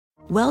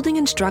Welding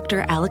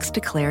instructor Alex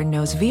DeClaire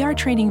knows VR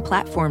training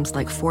platforms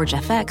like Forge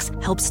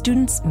FX help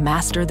students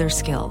master their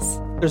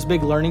skills. There's a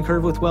big learning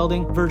curve with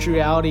welding. Virtual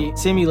reality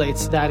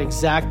simulates that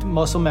exact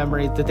muscle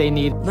memory that they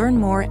need. Learn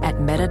more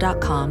at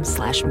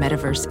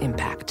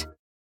meta.com/metaverseimpact.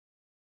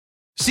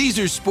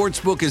 Caesars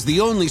Sportsbook is the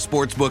only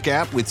sportsbook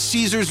app with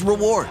Caesars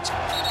Rewards.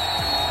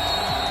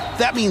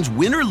 That means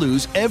win or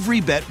lose,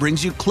 every bet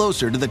brings you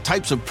closer to the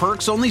types of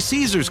perks only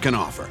Caesars can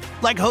offer.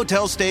 Like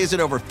hotel stays at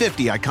over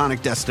 50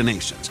 iconic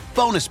destinations,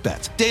 bonus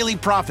bets, daily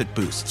profit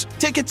boosts,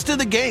 tickets to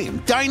the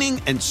game,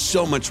 dining, and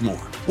so much more.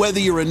 Whether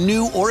you're a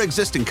new or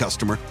existing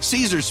customer,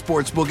 Caesars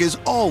Sportsbook is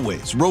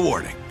always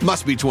rewarding.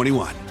 Must be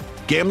 21.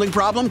 Gambling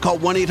problem? Call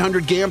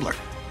 1-800-GAMBLER.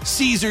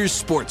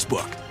 Caesars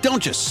Sportsbook.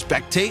 Don't just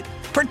spectate,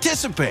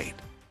 participate.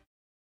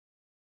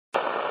 The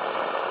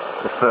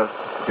first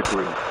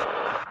degree.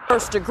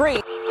 First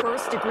degree.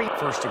 First degree.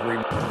 First degree.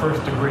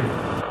 First degree.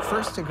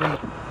 First degree.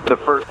 The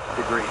first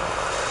degree. You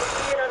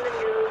see it on the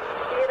news,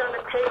 you see it on the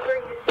paper,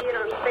 you see it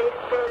on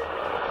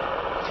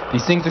Facebook.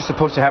 These things are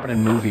supposed to happen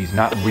in movies,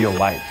 not in real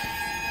life.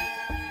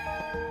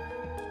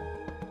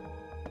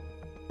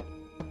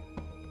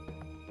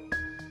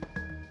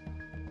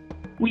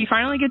 We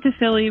finally get to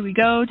Philly, we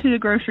go to the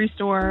grocery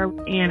store,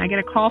 and I get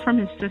a call from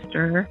his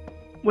sister,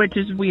 which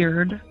is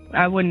weird.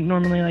 I wouldn't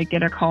normally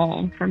get a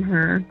call from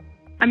her.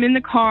 I'm in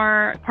the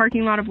car,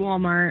 parking lot of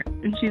Walmart,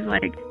 and she's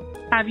like,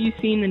 "Have you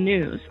seen the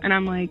news?" And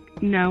I'm like,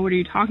 "No, what are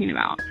you talking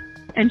about?"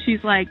 And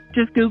she's like,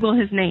 "Just Google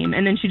his name."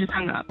 And then she just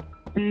hung up.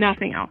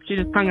 Nothing else. She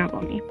just hung up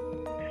on me.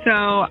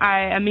 So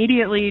I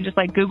immediately just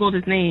Googled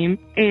his name,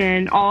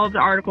 and all of the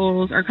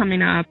articles are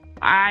coming up.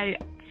 I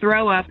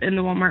throw up in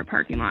the Walmart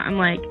parking lot. I'm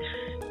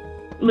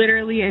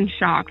literally in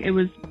shock. It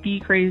was the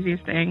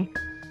craziest thing.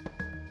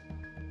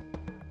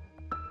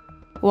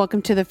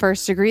 Welcome to The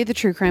First Degree, the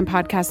true crime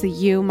podcast that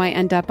you might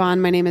end up on.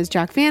 My name is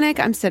Jac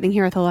Vanek. I'm sitting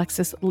here with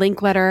Alexis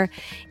Linkletter,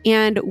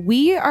 and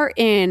we are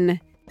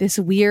in this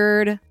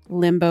weird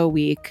limbo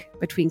week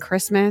between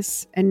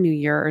Christmas and New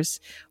Year's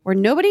where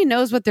nobody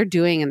knows what they're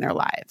doing in their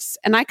lives.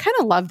 And I kind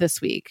of love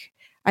this week.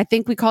 I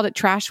think we called it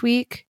Trash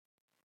Week,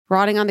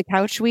 Rotting on the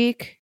Couch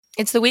Week.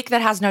 It's the week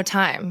that has no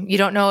time. You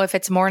don't know if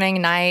it's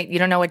morning, night. You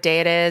don't know what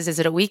day it is. Is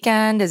it a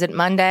weekend? Is it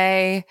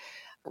Monday?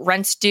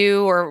 Rent's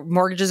due or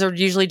mortgages are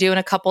usually due in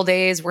a couple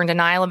days. We're in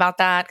denial about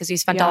that because we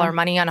spent all our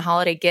money on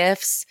holiday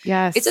gifts.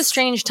 Yes. It's a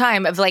strange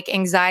time of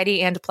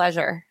anxiety and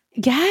pleasure.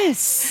 Yes.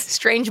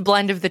 Strange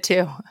blend of the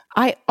two.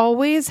 I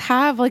always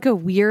have a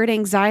weird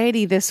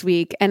anxiety this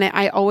week. And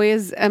I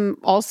always am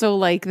also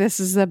this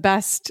is the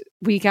best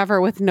week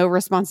ever with no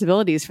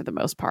responsibilities for the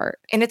most part.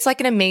 And it's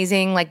an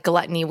amazing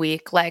gluttony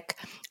week. I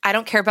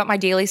don't care about my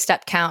daily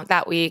step count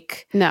that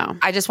week. No.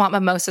 I just want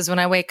mimosas when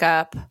I wake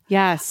up.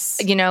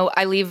 Yes.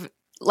 I leave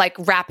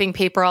wrapping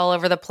paper all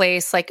over the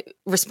place.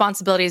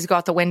 Responsibilities go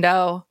out the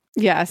window.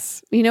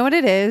 Yes. You know what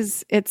it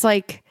is? It's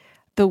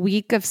the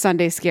week of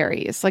Sunday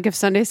Scaries. If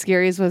Sunday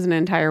Scaries was an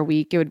entire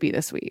week, it would be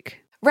this week.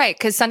 Right.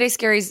 Because Sunday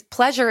Scaries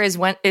pleasure is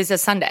a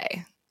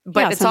Sunday.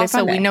 But it's Sunday, also,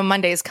 Sunday. we know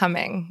Monday is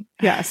coming.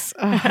 Yes.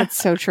 Oh, that's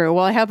so true.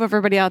 Well, I hope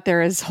everybody out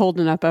there is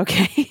holding up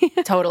okay.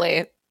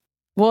 Totally.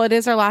 Well, it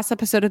is our last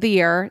episode of the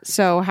year.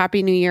 So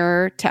happy New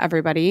Year to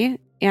everybody.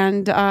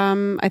 And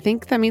I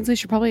think that means we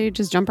should probably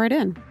just jump right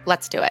in.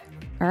 Let's do it.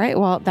 All right.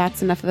 Well,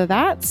 that's enough of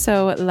that.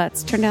 So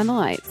let's turn down the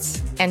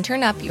lights. And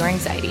turn up your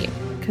anxiety.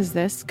 Because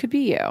this could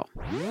be you.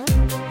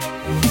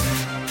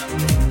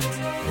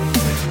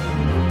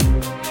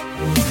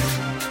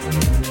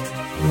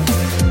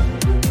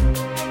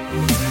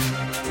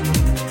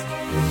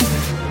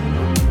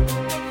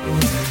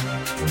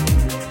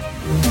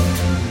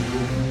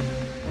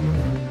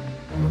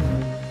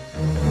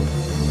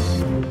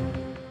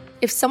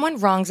 If someone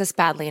wrongs us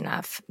badly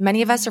enough,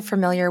 many of us are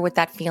familiar with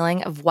that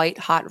feeling of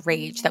white-hot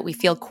rage that we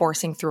feel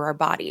coursing through our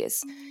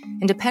bodies.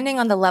 And depending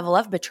on the level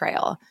of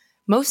betrayal,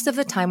 most of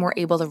the time we're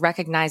able to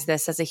recognize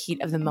this as a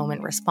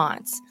heat-of-the-moment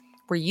response.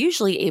 We're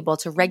usually able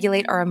to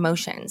regulate our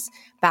emotions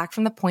back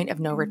from the point of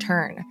no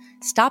return,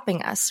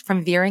 stopping us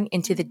from veering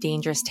into the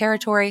dangerous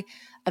territory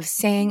of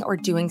saying or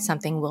doing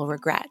something we'll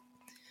regret.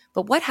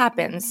 But what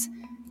happens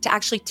to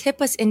actually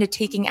tip us into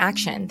taking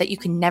action that you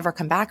can never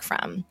come back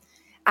from?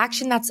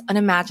 Action that's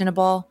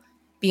unimaginable,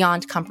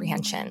 beyond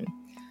comprehension.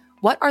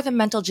 What are the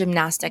mental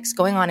gymnastics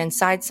going on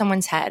inside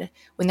someone's head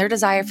when their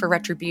desire for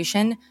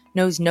retribution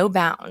knows no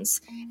bounds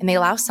and they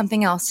allow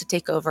something else to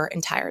take over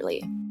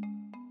entirely?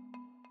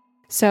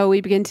 So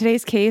we begin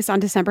today's case on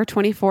December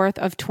 24th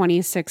of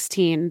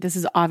 2016. This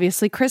is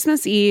obviously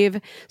Christmas Eve,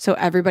 so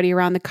everybody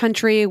around the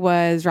country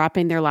was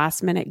wrapping their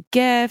last-minute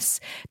gifts.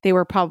 They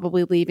were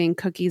probably leaving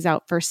cookies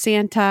out for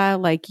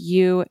Santa,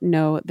 you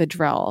know the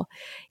drill.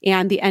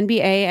 And the NBA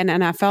and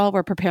NFL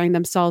were preparing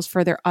themselves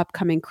for their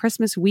upcoming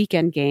Christmas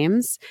weekend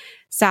games.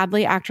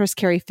 Sadly, actress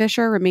Carrie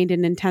Fisher remained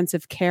in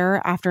intensive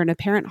care after an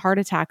apparent heart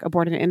attack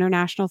aboard an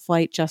international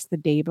flight just the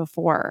day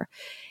before.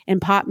 In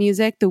pop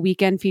music, The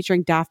Weeknd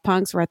featuring Daft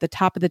Punks were at the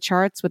top of the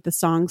charts with the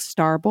song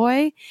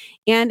Starboy.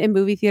 And in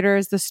movie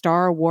theaters, the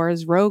Star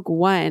Wars Rogue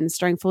One,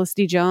 starring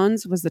Felicity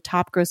Jones, was the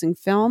top-grossing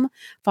film,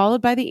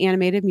 followed by the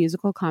animated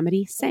musical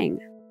comedy Sing.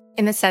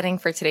 And the setting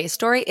for today's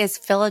story is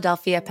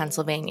Philadelphia,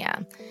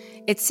 Pennsylvania.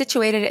 It's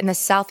situated in the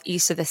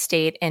southeast of the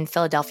state in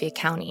Philadelphia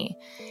County.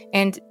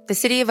 And the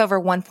city of over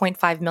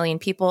 1.5 million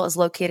people is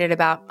located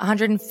about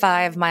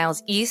 105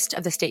 miles east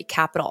of the state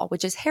capital,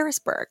 which is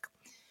Harrisburg.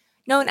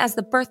 Known as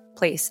the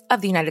birthplace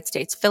of the United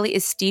States, Philly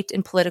is steeped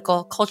in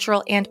political,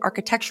 cultural, and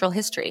architectural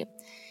history.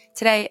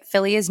 Today,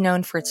 Philly is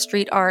known for its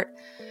street art,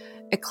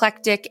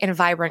 eclectic and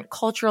vibrant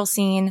cultural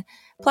scene,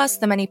 plus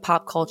the many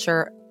pop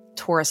culture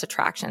tourist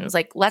attractions.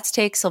 Like, let's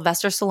take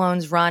Sylvester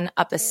Stallone's run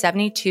up the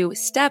 72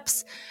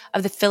 steps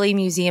of the Philly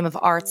Museum of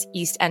Art's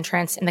east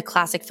entrance in the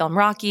classic film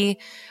Rocky.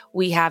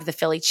 We have the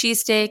Philly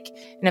cheesesteak.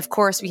 And of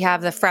course, we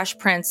have the Fresh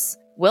Prince,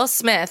 Will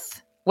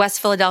Smith, West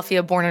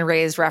Philadelphia born and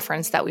raised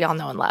reference that we all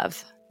know and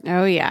love.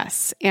 Oh,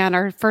 yes. And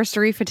our first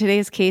story for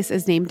today's case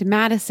is named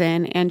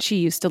Madison, and she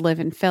used to live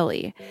in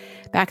Philly.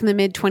 Back in the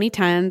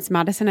mid-2010s,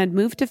 Madison had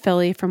moved to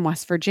Philly from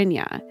West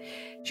Virginia.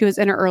 She was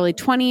in her early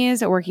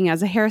 20s, working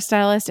as a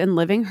hairstylist and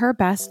living her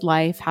best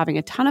life, having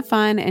a ton of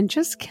fun and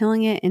just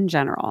killing it in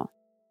general.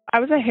 I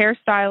was a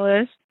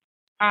hairstylist.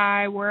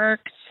 I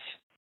worked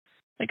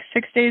like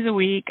 6 days a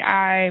week.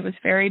 I was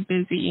very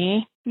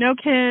busy. No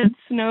kids,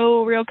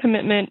 no real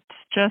commitment,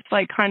 just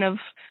like kind of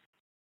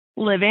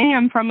living.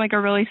 I'm from like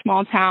a really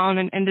small town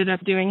and ended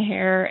up doing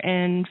hair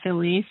in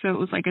Philly. So it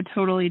was like a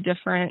totally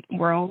different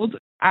world.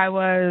 I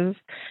was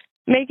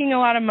making a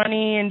lot of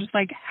money and just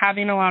like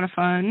having a lot of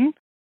fun.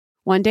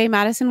 One day,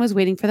 Madison was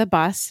waiting for the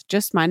bus,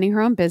 just minding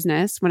her own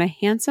business, when a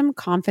handsome,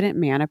 confident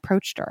man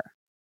approached her.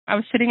 I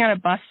was sitting at a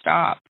bus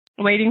stop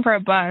waiting for a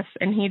bus,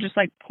 and he just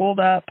like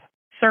pulled up,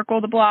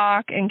 circled the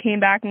block, and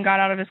came back and got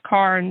out of his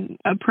car and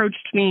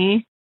approached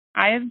me.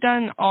 I have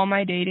done all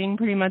my dating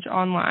pretty much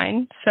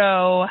online,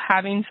 so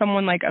having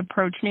someone like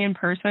approach me in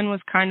person was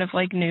kind of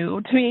like new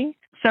to me.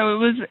 So it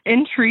was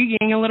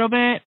intriguing a little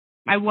bit.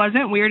 I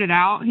wasn't weirded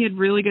out. He had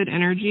really good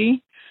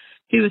energy.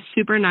 He was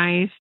super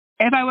nice.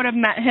 If I would have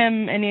met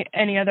him in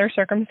any other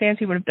circumstance,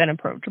 he would have been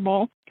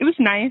approachable. It was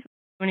nice.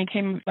 When he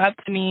came up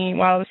to me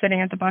while I was sitting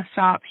at the bus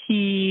stop,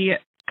 he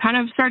kind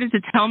of started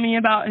to tell me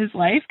about his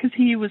life because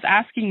he was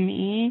asking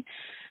me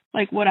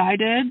like what I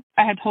did.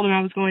 I had told him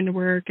I was going to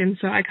work, and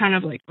so I kind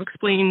of like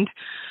explained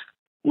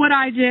what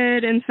I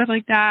did and stuff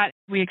like that.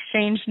 We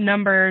exchanged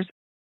numbers.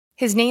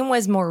 His name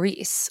was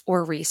Maurice,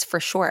 or Reese for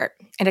short,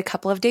 and a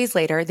couple of days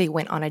later, they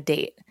went on a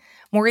date.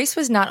 Maurice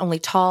was not only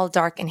tall,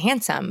 dark, and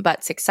handsome,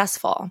 but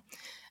successful.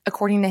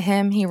 According to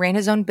him, he ran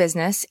his own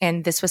business,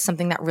 and this was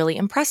something that really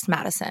impressed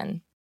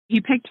Madison.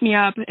 He picked me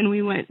up, and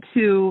we went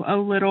to a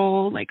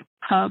little like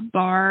pub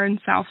bar in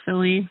South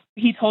Philly.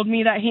 He told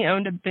me that he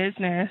owned a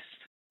business.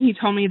 He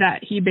told me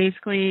that he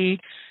basically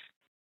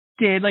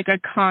did like a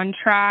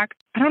contract.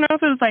 I don't know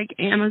if it was like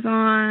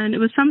Amazon. It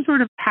was some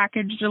sort of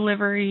package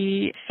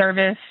delivery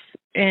service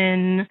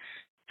in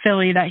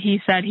Philly that he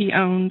said he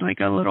owned like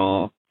a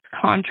little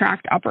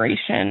contract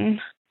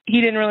operation. He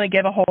didn't really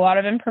give a whole lot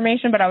of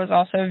information, but I was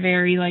also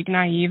very like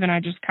naive, and I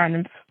just kind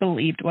of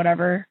believed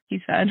whatever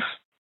he said.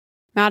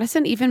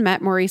 Madison even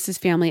met Maurice's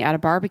family at a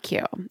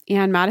barbecue,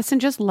 and Madison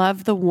just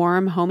loved the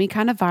warm, homey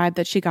kind of vibe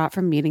that she got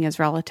from meeting his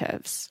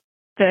relatives.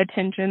 The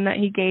attention that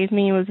he gave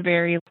me was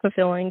very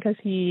fulfilling because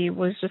he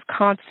was just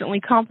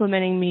constantly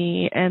complimenting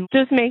me and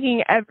just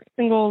making every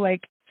single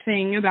like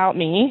thing about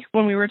me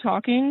when we were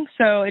talking.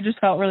 So it just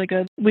felt really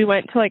good. We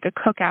went to like a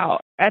cookout.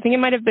 I think it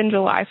might have been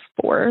July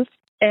 4th.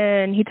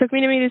 And he took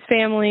me to meet his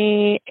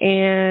family.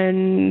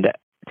 And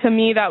to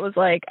me, that was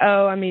like,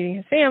 oh, I'm meeting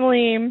his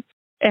family.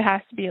 It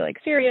has to be like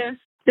serious.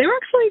 They were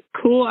actually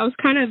cool. I was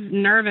kind of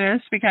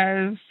nervous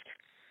because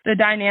the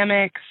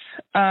dynamics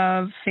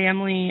of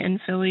family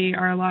in Philly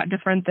are a lot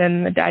different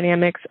than the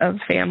dynamics of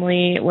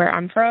family where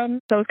I'm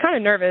from. So I was kind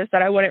of nervous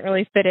that I wouldn't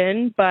really fit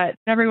in, but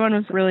everyone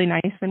was really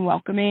nice and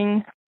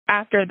welcoming.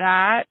 After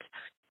that,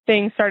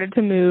 things started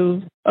to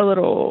move a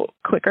little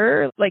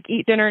quicker, like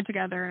eat dinner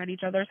together at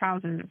each other's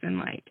houses and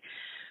like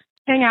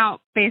hang out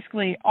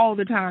basically all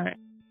the time.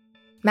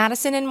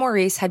 Madison and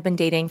Maurice had been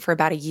dating for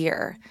about a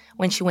year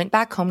when she went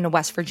back home to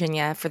West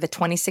Virginia for the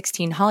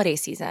 2016 holiday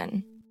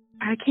season.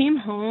 I came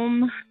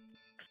home.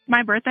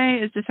 My birthday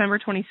is December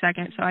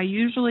 22nd, so I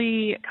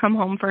usually come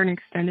home for an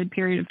extended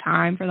period of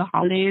time for the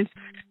holidays.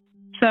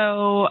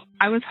 So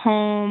I was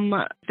home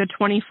the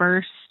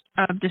 21st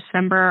of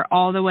December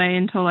all the way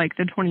until like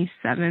the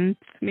 27th,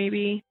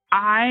 maybe.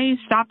 I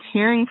stopped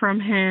hearing from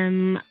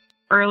him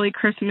early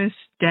Christmas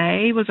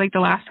Day was like the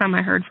last time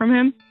I heard from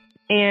him.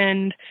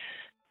 And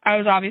I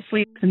was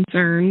obviously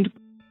concerned.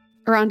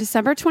 Around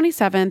December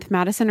 27th,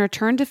 Madison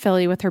returned to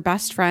Philly with her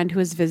best friend who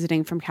was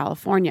visiting from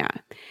California.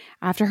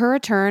 After her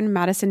return,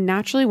 Madison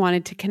naturally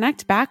wanted to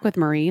connect back with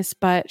Maurice,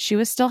 but she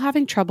was still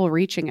having trouble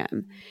reaching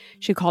him.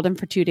 She called him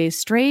for 2 days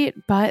straight,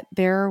 but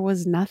there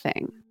was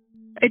nothing.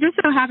 It just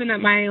so happened that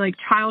my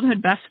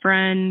childhood best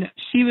friend,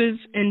 she was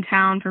in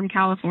town from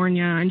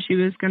California, and she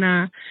was going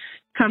to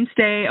come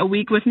stay a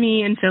week with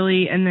me in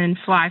Philly and then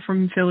fly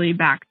from Philly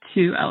back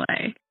to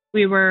LA.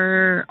 We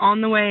were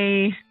on the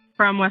way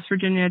from West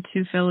Virginia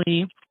to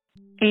Philly,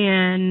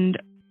 and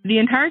the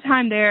entire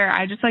time there,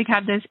 I just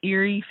had this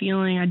eerie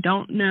feeling. I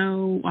don't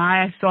know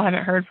why I still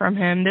haven't heard from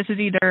him. This is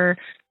either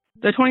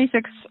the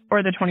 26th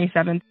or the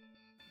 27th.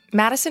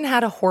 Madison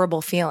had a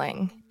horrible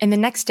feeling, and the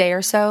next day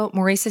or so,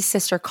 Maurice's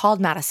sister called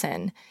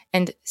Madison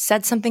and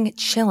said something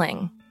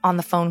chilling on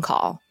the phone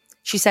call.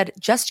 She said,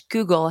 just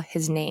Google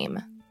his name.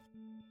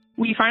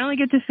 We finally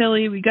get to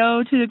Philly. We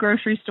go to the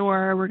grocery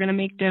store. We're going to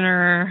make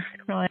dinner.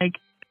 We're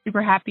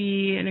super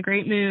happy, in a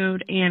great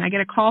mood. And I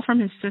get a call from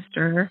his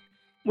sister,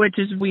 which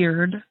is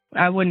weird.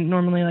 I wouldn't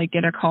normally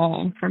get a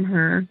call from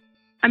her.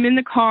 I'm in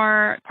the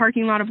car,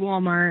 parking lot of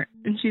Walmart,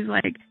 and she's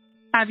like,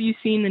 have you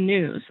seen the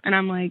news? And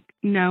I'm like,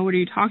 no, what are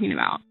you talking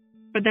about?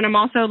 But then I'm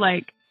also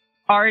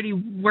already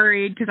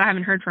worried because I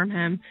haven't heard from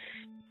him.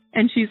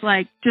 And she's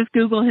like, just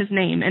Google his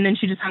name. And then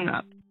she just hung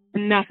up.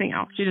 And nothing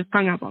else. She just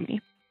hung up on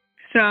me.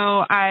 So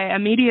I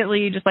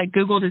immediately just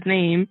Googled his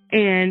name,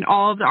 and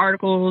all of the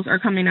articles are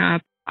coming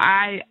up.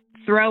 I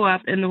throw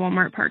up in the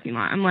Walmart parking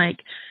lot. I'm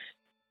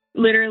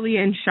literally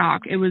in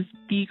shock. It was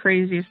the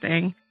craziest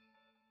thing.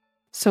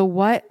 So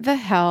what the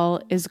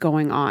hell is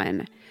going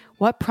on?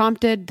 What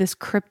prompted this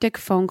cryptic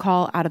phone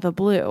call out of the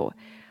blue?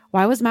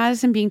 Why was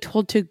Madison being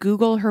told to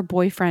Google her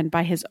boyfriend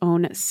by his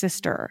own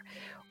sister?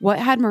 What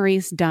had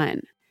Maurice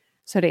done?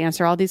 So to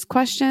answer all these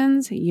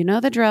questions, you know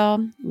the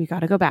drill. We got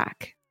to go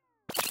back.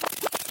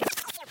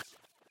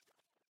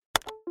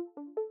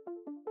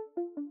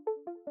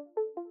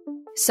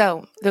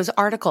 So those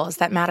articles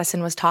that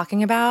Madison was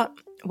talking about,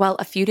 well,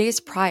 a few days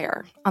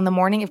prior, on the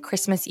morning of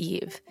Christmas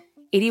Eve,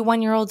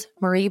 81-year-old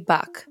Marie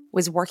Buck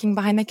was working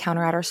behind the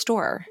counter at her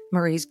store,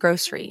 Marie's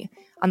Grocery,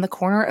 on the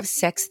corner of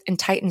 6th and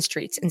Titan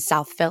Streets in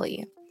South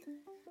Philly.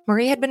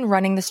 Marie had been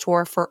running the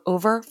store for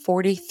over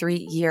 43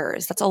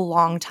 years. That's a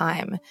long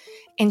time.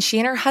 And she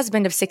and her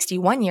husband of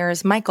 61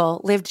 years,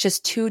 Michael, lived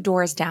just 2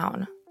 doors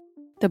down.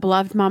 The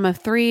beloved mom of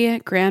 3,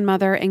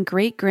 grandmother, and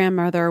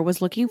great-grandmother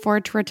was looking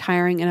forward to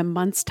retiring in a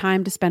month's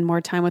time to spend more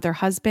time with her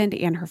husband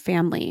and her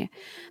family.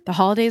 The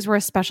holidays were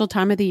a special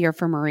time of the year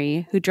for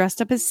Marie, who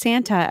dressed up as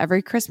Santa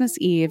every Christmas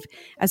Eve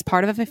as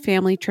part of a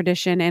family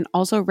tradition and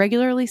also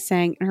regularly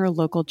sang in her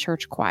local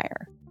church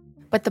choir.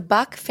 But the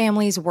Buck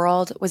family's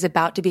world was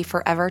about to be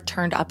forever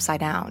turned upside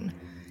down.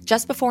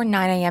 Just before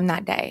 9 a.m.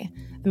 that day,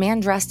 a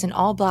man dressed in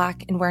all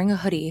black and wearing a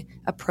hoodie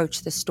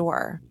approached the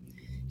store.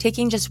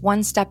 Taking just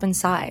one step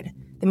inside,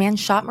 the man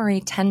shot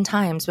Marie 10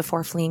 times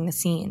before fleeing the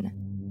scene.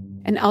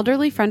 An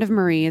elderly friend of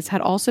Marie's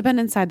had also been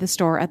inside the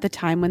store at the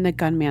time when the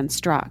gunman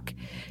struck.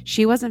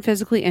 She wasn't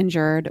physically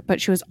injured, but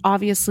she was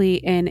obviously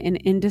in an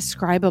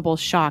indescribable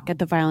shock at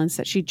the violence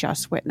that she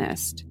just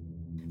witnessed.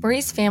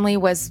 Marie's family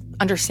was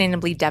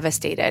understandably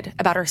devastated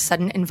about her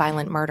sudden and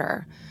violent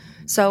murder.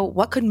 So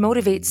what could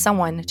motivate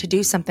someone to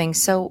do something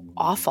so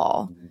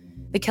awful?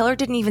 The killer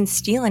didn't even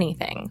steal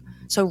anything,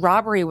 so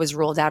robbery was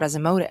ruled out as a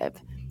motive.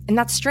 And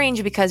that's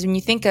strange because when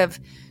you think of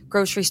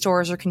grocery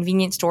stores or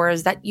convenience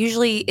stores, that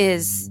usually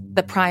is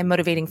the prime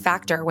motivating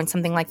factor when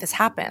something like this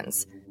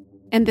happens.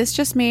 And this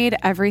just made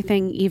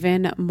everything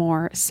even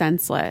more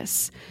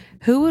senseless.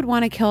 Who would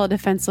want to kill a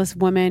defenseless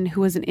woman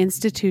who was an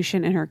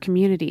institution in her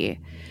community?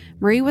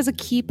 Marie was a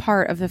key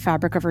part of the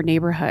fabric of her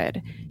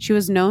neighborhood. She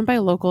was known by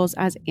locals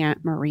as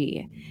Aunt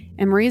Marie,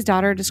 and Marie's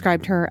daughter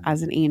described her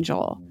as an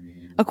angel.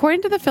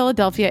 According to the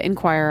Philadelphia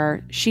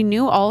Inquirer, she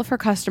knew all of her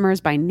customers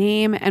by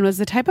name and was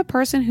the type of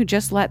person who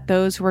just let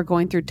those who were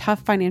going through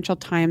tough financial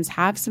times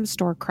have some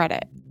store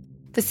credit.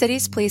 The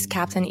city's police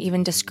captain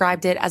even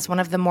described it as one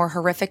of the more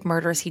horrific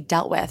murders he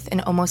dealt with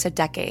in almost a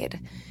decade.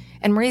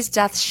 And Marie's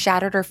death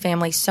shattered her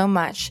family so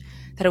much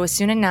that it was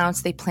soon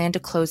announced they planned to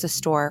close the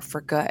store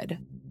for good.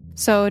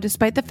 So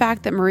despite the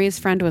fact that Marie's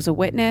friend was a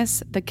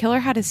witness, the killer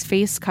had his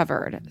face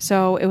covered,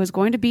 so it was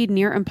going to be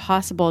near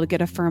impossible to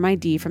get a firm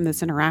ID from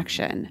this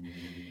interaction.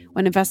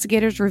 When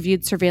investigators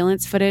reviewed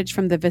surveillance footage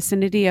from the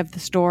vicinity of the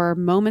store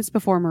moments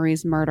before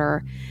Marie's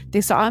murder, they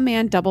saw a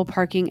man double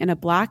parking in a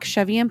black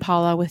Chevy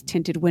Impala with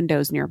tinted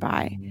windows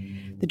nearby.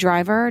 The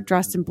driver,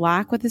 dressed in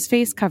black with his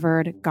face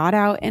covered, got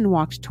out and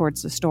walked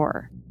towards the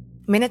store.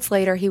 Minutes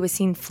later, he was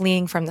seen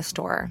fleeing from the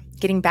store,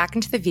 getting back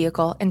into the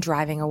vehicle and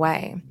driving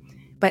away.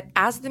 But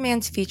as the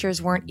man's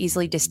features weren't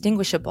easily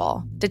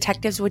distinguishable,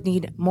 detectives would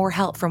need more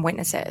help from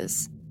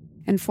witnesses.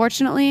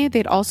 Unfortunately,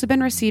 they'd also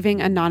been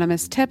receiving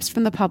anonymous tips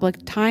from the public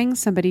tying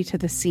somebody to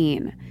the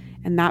scene,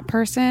 and that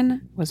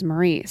person was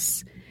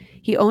Maurice.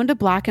 He owned a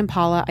black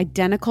Impala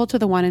identical to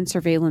the one in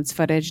surveillance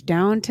footage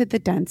down to the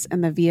dents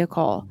in the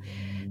vehicle.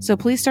 So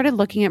police started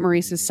looking at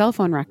Maurice's cell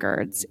phone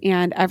records,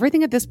 and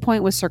everything at this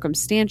point was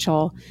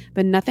circumstantial,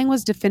 but nothing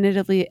was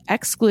definitively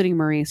excluding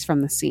Maurice from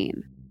the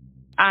scene.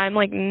 I'm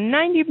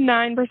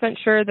 99%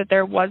 sure that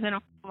there wasn't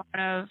a lot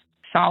of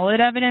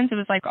solid evidence. It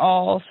was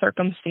all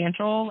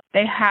circumstantial.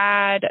 They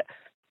had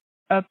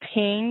a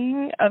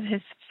ping of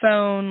his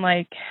phone,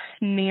 like,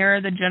 near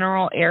the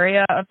general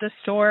area of the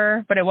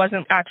store, but it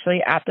wasn't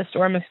actually at the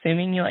store. I'm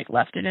assuming you, like,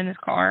 left it in his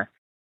car.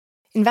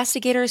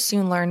 Investigators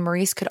soon learned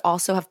Maurice could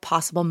also have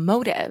possible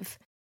motive.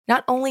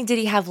 Not only did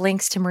he have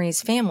links to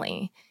Marie's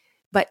family,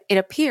 but it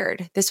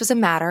appeared this was a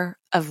matter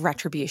of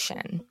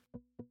retribution.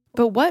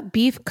 But what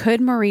beef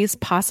could Maurice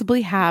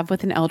possibly have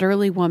with an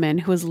elderly woman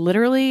who was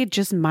literally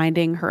just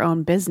minding her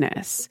own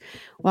business?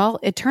 Well,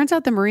 it turns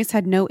out that Maurice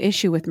had no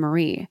issue with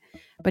Marie,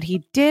 but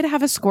he did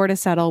have a score to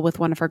settle with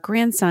one of her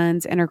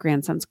grandsons and her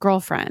grandson's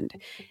girlfriend.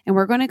 And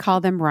we're going to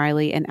call them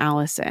Riley and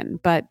Allison,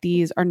 but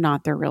these are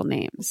not their real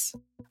names.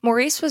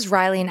 Maurice was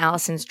Riley and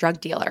Allison's drug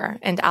dealer,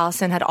 and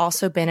Allison had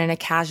also been in a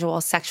casual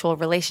sexual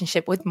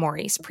relationship with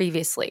Maurice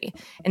previously.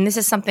 And this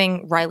is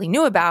something Riley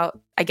knew about,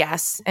 I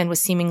guess, and was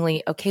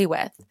seemingly okay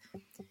with.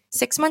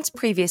 6 months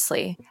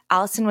previously,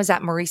 Allison was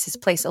at Maurice's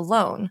place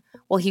alone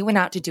while he went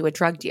out to do a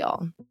drug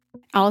deal.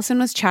 Allison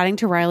was chatting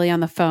to Riley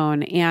on the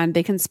phone, and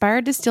they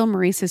conspired to steal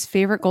Maurice's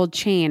favorite gold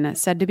chain,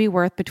 said to be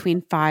worth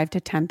between $5,000 to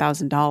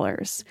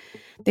 $10,000.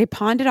 They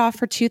pawned it off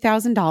for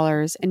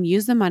 $2,000 and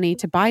used the money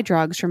to buy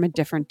drugs from a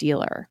different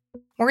dealer.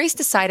 Maurice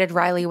decided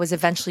Riley was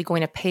eventually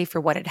going to pay for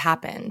what had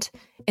happened,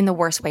 in the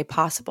worst way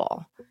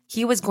possible.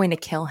 He was going to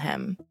kill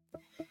him.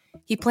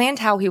 He planned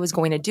how he was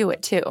going to do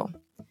it, too.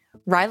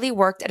 Riley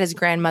worked at his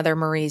grandmother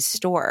Marie's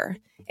store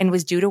and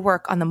was due to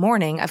work on the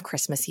morning of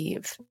Christmas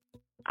Eve.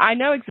 I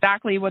know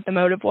exactly what the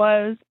motive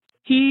was.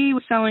 He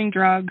was selling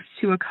drugs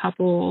to a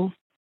couple,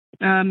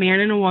 a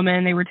man and a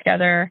woman. They were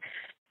together,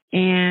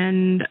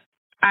 and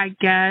I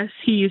guess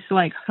he used to,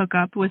 like, hook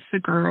up with the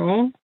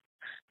girl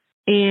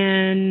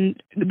in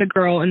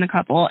the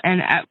couple.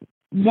 And at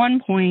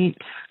one point,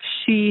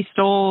 she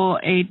stole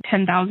a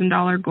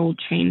 $10,000 gold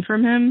chain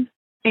from him.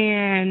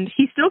 And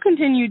he still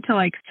continued to,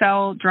 like,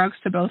 sell drugs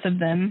to both of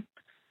them.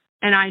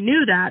 And I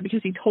knew that because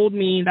he told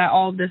me that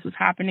all of this was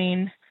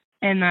happening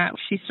and that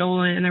she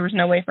stole it and there was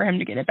no way for him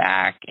to get it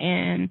back.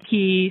 And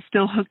he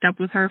still hooked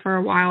up with her for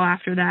a while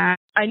after that.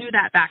 I knew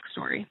that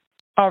backstory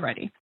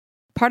already.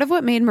 Part of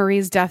what made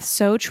Marie's death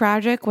so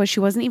tragic was she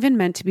wasn't even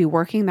meant to be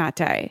working that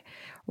day.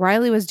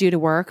 Riley was due to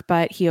work,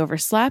 but he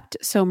overslept,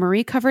 so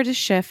Marie covered his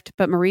shift,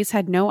 but Maurice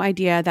had no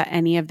idea that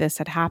any of this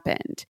had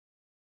happened.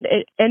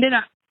 It ended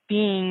up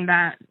being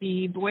that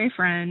the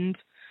boyfriend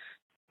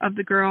of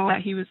the girl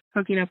that he was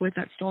hooking up with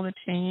that stole the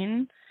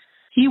chain,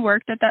 he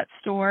worked at that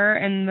store,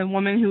 and the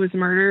woman who was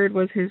murdered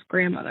was his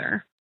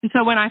grandmother. And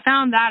so when I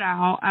found that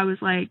out, I was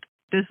like,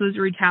 this was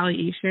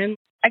retaliation.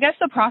 I guess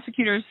the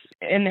prosecutors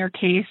in their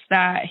case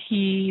that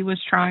he was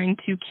trying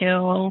to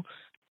kill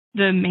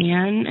the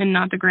man and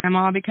not the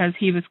grandma because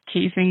he was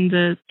casing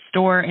the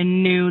store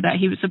and knew that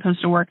he was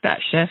supposed to work that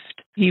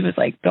shift. He was,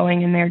 like,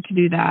 going in there to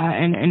do that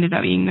and ended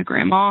up being the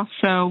grandma.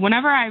 So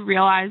whenever I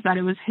realized that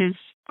it was his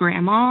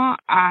grandma,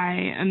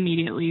 I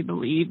immediately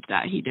believed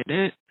that he did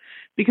it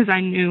because I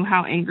knew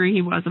how angry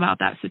he was about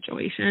that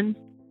situation.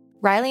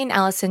 Riley and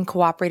Allison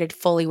cooperated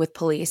fully with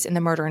police in the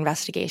murder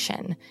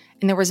investigation,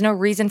 and there was no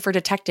reason for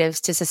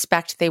detectives to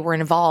suspect they were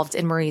involved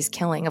in Marie's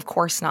killing. Of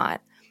course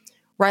not.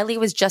 Riley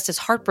was just as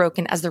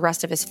heartbroken as the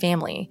rest of his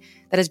family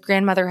that his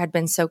grandmother had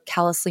been so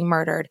callously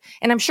murdered.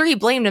 And I'm sure he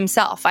blamed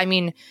himself. I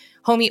mean,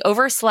 homie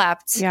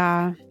overslept.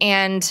 Yeah.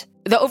 And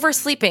the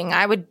oversleeping,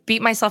 I would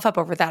beat myself up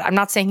over that. I'm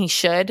not saying he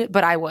should,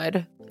 but I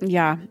would.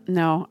 Yeah,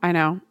 no, I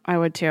know. I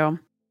would too.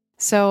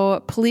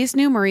 So police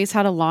knew Maurice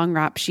had a long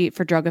rap sheet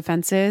for drug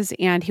offenses,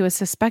 and he was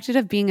suspected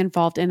of being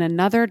involved in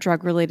another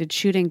drug-related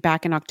shooting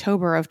back in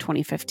October of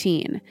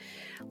 2015.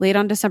 Late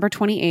on December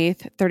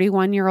 28th,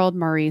 31-year-old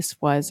Maurice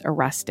was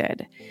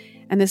arrested.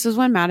 And this was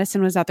when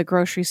Madison was at the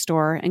grocery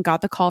store and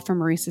got the call from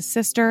Maurice's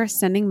sister,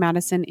 sending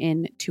Madison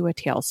into a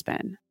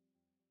tailspin.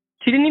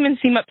 She didn't even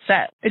seem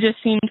upset. It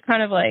just seemed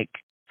kind of, like,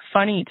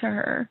 funny to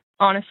her,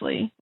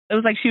 honestly. It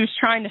was like she was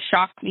trying to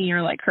shock me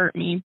or, like, hurt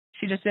me.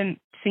 She just didn't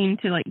seem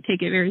to, like,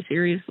 take it very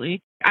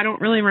seriously. I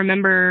don't really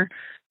remember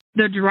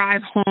the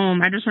drive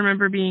home. I just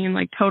remember being in,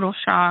 like, total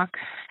shock.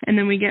 And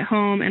then we get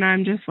home and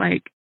I'm just,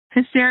 like,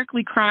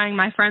 hysterically crying.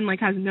 My friend, like,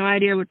 has no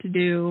idea what to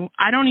do.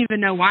 I don't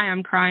even know why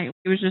I'm crying.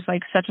 It was just,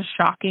 like, such a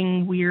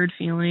shocking, weird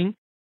feeling.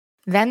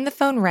 Then the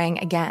phone rang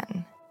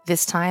again.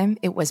 This time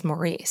it was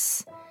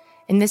Maurice.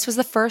 And this was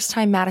the first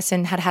time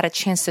Madison had had a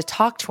chance to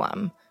talk to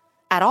him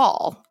at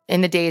all in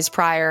the days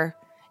prior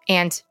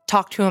and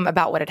talk to him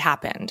about what had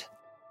happened.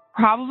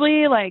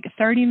 Probably like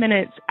 30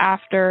 minutes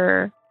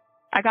after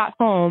I got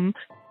home,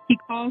 he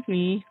calls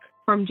me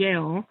from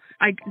jail.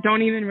 I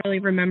don't even really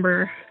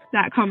remember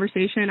that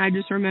conversation. I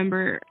just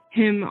remember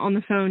him on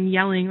the phone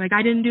yelling, like,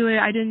 I didn't do it,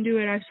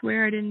 I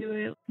swear I didn't do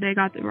it. They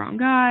got the wrong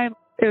guy.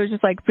 It was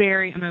just, like,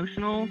 very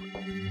emotional.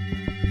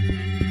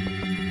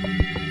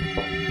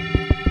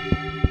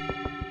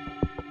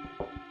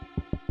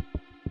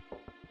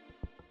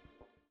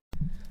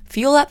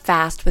 Fuel up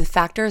fast with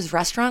Factor's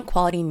restaurant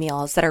quality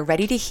meals that are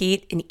ready to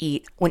heat and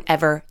eat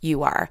whenever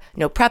you are.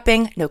 No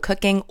prepping, no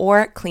cooking,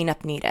 or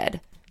cleanup needed.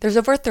 There's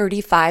over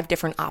 35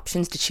 different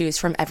options to choose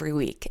from every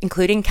week,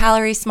 including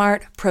Calorie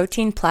Smart,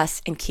 Protein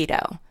Plus, and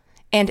Keto.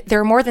 And there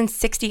are more than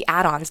 60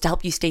 add-ons to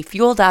help you stay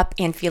fueled up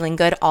and feeling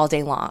good all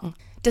day long.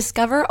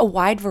 Discover a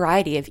wide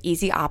variety of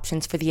easy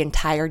options for the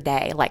entire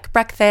day, like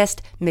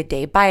breakfast,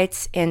 midday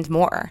bites, and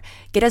more.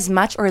 Get as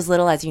much or as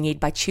little as you need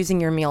by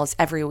choosing your meals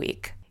every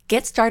week.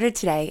 Get started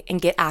today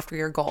and get after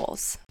your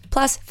goals.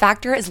 Plus,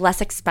 Factor is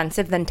less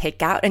expensive than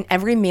takeout, and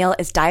every meal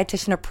is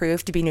dietitian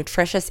approved to be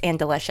nutritious and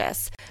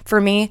delicious. For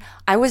me,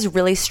 I was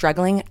really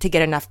struggling to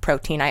get enough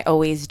protein. I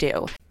always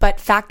do. But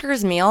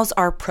Factor's meals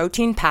are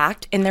protein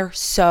packed and they're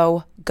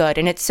so good.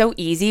 And it's so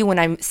easy when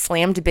I'm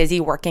slammed busy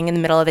working in the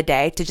middle of the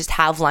day to just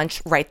have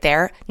lunch right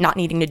there, not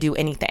needing to do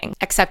anything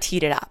except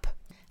heat it up.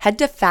 Head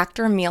to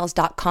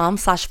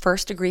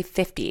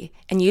factormeals.com/firstdegree50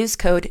 and use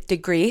code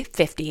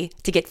degree50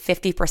 to get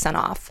 50%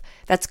 off.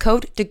 That's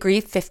code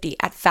degree50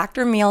 at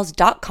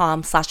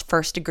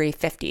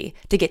factormeals.com/firstdegree50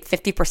 to get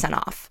 50%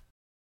 off.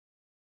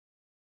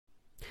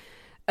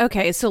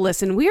 Okay, so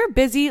listen, we are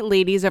busy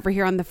ladies over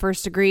here on The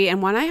First Degree,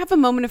 and when I have a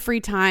moment of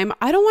free time,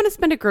 I don't want to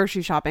spend it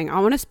grocery shopping. I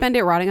want to spend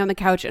it rotting on the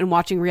couch and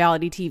watching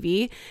reality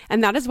TV,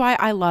 and that is why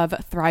I love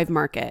Thrive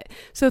Market.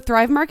 So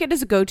Thrive Market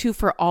is a go-to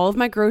for all of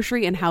my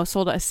grocery and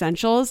household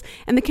essentials,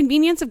 and the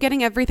convenience of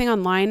getting everything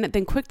online,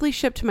 then quickly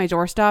shipped to my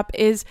doorstep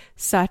is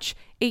such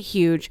a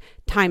huge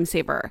time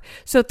saver.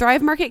 So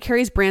Thrive Market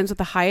carries brands with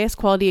the highest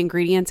quality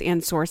ingredients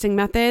and sourcing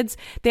methods.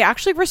 They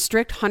actually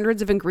restrict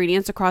hundreds of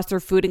ingredients across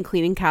their food and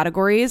cleaning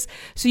categories.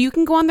 So you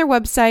can go on their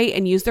website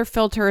and use their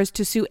filters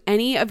to suit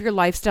any of your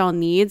lifestyle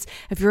needs.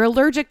 If you're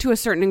allergic to a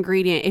certain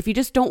ingredient, if you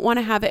just don't want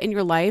to have it in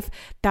your life,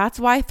 that's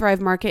why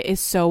Thrive Market is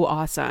so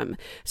awesome.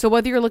 So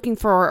whether you're looking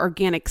for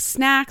organic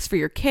snacks for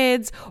your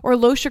kids or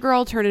low sugar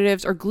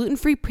alternatives or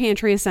gluten-free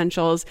pantry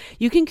essentials,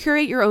 you can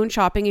curate your own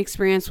shopping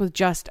experience with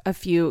just a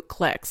few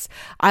clicks.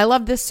 I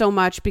love this so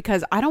much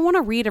because I don't want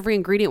to read every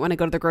ingredient when I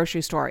go to the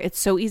grocery store. It's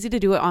so easy to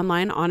do it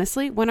online,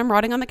 honestly, when I'm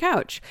rotting on the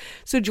couch.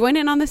 So join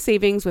in on the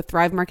savings with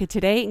Thrive Market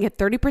today and get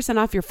 30%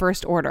 off your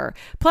first order,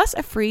 plus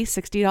a free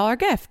 $60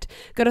 gift.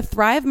 Go to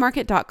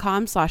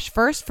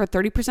thrivemarket.com/first for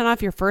 30%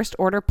 off your first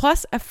order,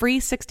 plus a free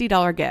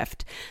 $60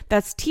 gift.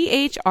 That's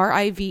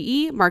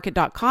THRIVE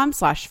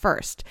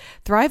market.com/first.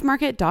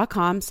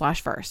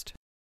 thrivemarket.com/first.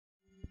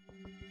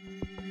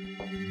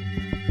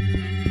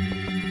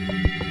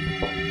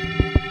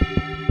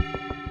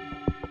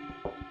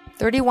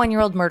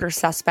 31-year-old murder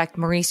suspect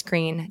Maurice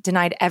Greene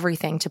denied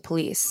everything to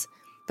police,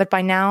 but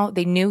by now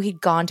they knew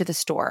he'd gone to the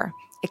store,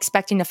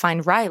 expecting to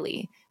find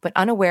Riley, but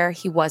unaware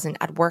he wasn't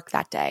at work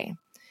that day.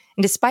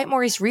 And despite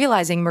Maurice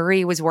realizing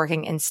Marie was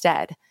working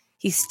instead,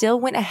 he still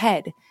went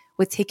ahead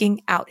with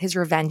taking out his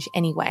revenge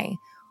anyway,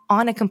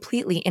 on a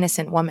completely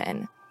innocent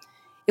woman.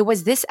 It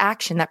was this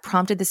action that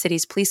prompted the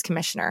city's police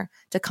commissioner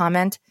to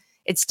comment,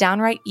 "It's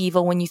downright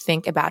evil when you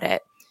think about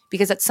it,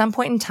 because at some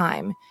point in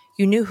time,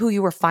 you knew who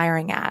you were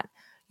firing at.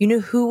 You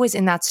knew who was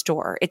in that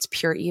store. It's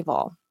pure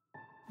evil."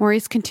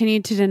 Maurice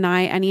continued to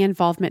deny any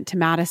involvement to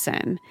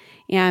Madison,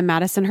 and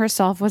Madison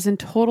herself was in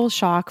total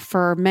shock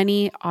for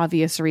many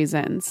obvious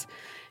reasons.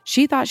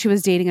 She thought she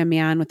was dating a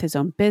man with his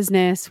own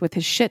business, with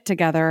his shit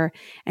together,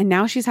 and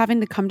now she's having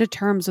to come to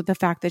terms with the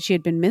fact that she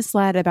had been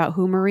misled about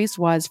who Maurice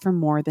was for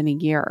more than a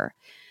year.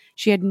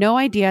 She had no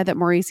idea that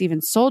Maurice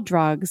even sold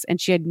drugs,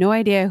 and she had no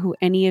idea who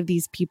any of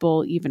these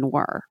people even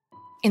were.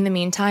 In the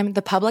meantime,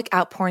 the public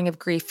outpouring of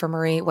grief for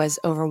Marie was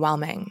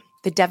overwhelming.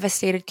 The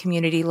devastated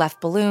community left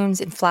balloons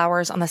and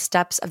flowers on the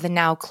steps of the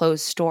now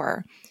closed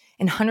store,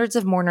 and hundreds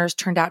of mourners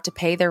turned out to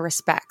pay their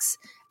respects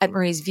at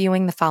Marie's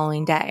viewing the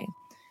following day.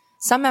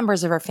 Some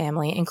members of her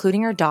family,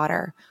 including her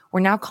daughter,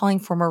 were now calling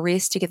for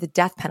Maurice to get the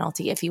death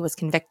penalty if he was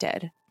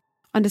convicted.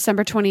 On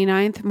December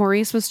 29th,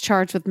 Maurice was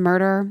charged with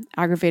murder,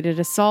 aggravated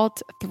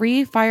assault,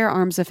 3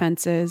 firearms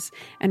offenses,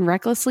 and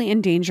recklessly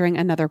endangering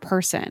another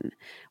person,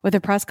 with a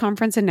press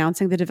conference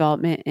announcing the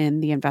development in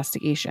the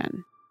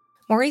investigation.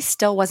 Maurice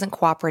still wasn't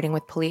cooperating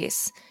with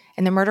police,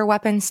 and the murder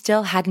weapon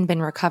still hadn't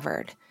been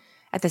recovered.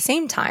 At the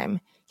same time,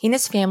 he and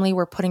his family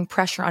were putting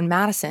pressure on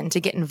Madison to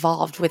get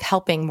involved with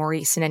helping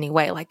Maurice in any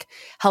way, like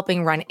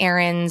helping run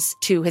errands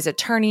to his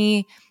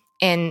attorney,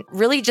 and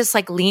really just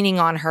like leaning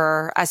on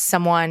her as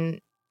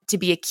someone to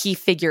be a key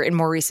figure in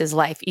Maurice's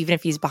life, even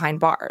if he's behind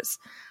bars.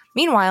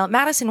 Meanwhile,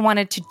 Madison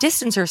wanted to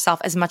distance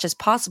herself as much as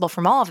possible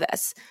from all of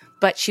this,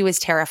 but she was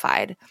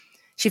terrified.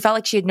 She felt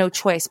like she had no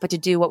choice but to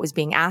do what was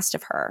being asked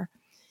of her.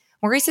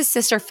 Maurice's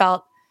sister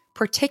felt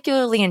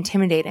particularly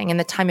intimidating in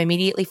the time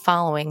immediately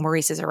following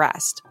Maurice's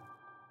arrest.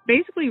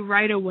 Basically,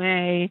 right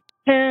away,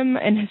 him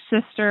and his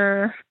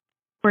sister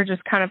were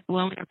just kind of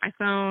blowing up my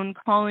phone,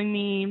 calling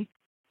me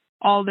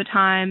all the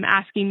time,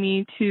 asking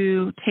me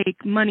to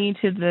take money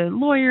to the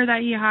lawyer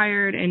that he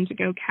hired and to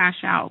go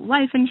cash out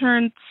life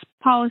insurance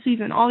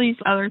policies and all these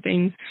other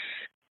things.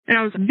 And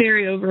I was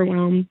very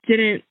overwhelmed,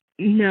 didn't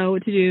know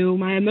what to do.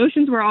 My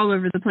emotions were all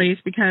over the place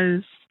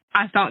because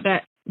I thought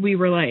that we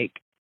were like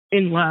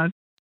in love.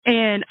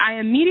 And I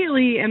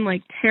immediately am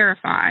like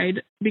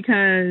terrified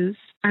because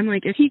I'm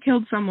like, if he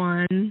killed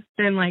someone,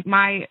 then like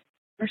my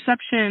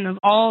perception of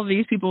all of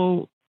these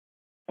people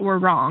were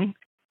wrong.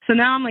 So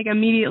now I'm like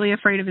immediately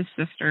afraid of his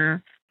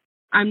sister.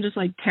 I'm just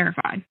like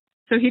terrified.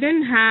 So he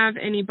didn't have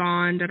any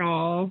bond at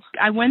all.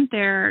 I went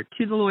there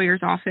to the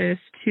lawyer's office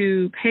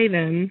to pay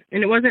them,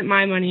 and it wasn't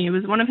my money. It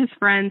was one of his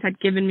friends had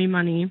given me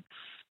money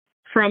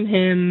from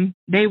him.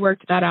 They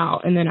worked that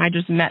out, and then I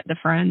just met the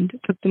friend,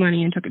 took the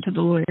money, and took it to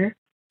the lawyer.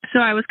 So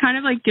I was kind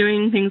of like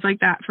doing things like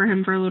that for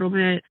him for a little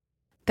bit.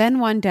 Then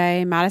one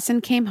day, Madison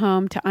came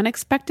home to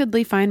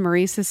unexpectedly find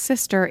Maurice's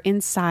sister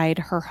inside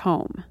her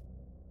home.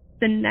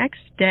 The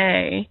next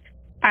day,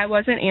 I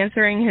wasn't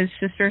answering his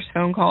sister's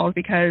phone calls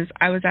because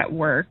I was at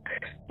work,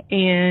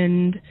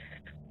 and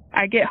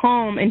I get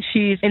home and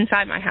she's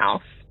inside my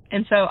house.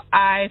 And so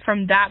I,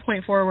 from that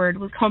point forward,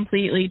 was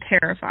completely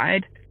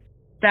terrified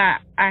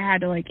that I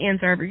had to like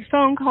answer every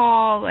phone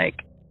call,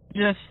 like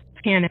just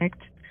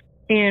panicked.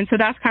 And so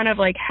that's kind of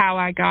like how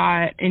I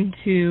got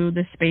into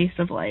the space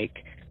of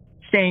like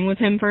staying with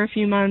him for a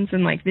few months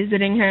and like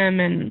visiting him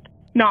and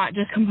not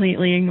just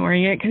completely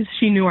ignoring it because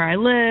she knew where I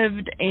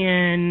lived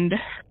and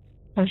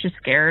I was just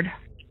scared.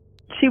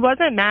 She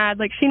wasn't mad.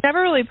 Like, she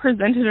never really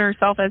presented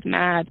herself as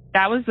mad.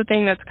 That was the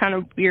thing that's kind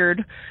of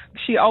weird.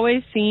 She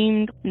always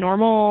seemed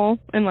normal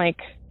and, like,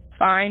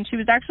 fine. She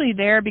was actually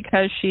there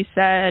because she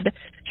said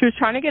she was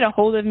trying to get a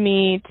hold of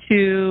me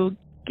to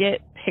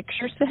get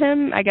pictures to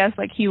him. I guess,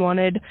 like, he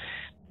wanted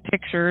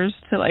pictures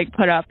to, like,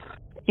 put up.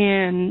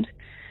 And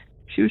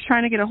she was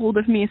trying to get a hold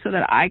of me so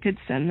that I could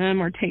send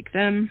them or take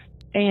them.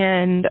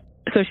 And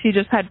so she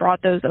just had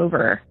brought those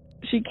over.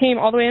 She came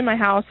all the way in my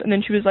house, and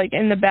then she was, like,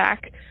 in the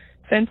back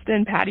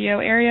fenced-in patio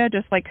area,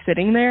 just, like,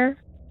 sitting there.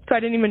 So I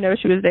didn't even know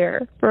she was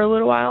there for a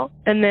little while.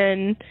 And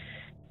then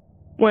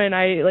when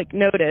I, like,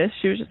 noticed,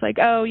 she was just like,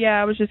 oh,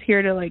 yeah, I was just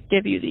here to, like,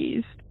 give you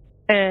these.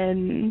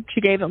 And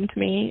she gave them to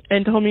me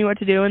and told me what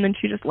to do, and then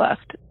she just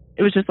left.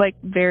 It was just, like,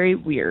 very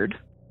weird.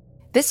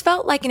 This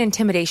felt like an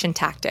intimidation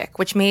tactic,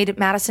 which made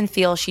Madison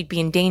feel she'd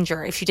be in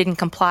danger if she didn't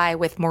comply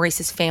with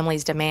Maurice's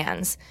family's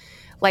demands.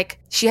 Like,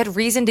 she had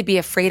reason to be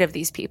afraid of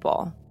these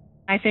people.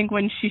 I think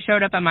when she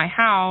showed up at my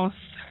house,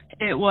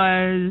 it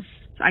was,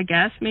 I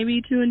guess,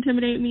 maybe to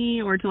intimidate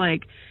me or to,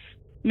 like,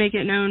 make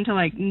it known to,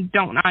 like,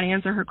 don't not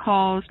answer her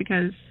calls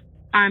because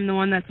I'm the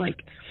one that's,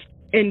 like,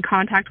 in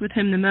contact with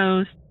him the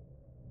most.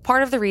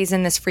 Part of the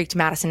reason this freaked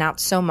Madison out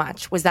so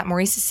much was that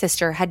Maurice's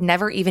sister had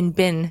never even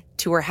been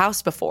to her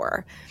house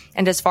before,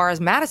 and as far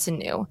as Madison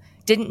knew,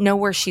 didn't know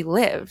where she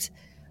lived.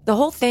 The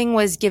whole thing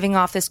was giving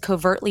off this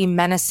covertly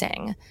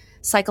menacing,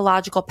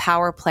 psychological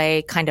power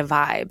play kind of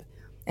vibe.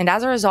 And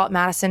as a result,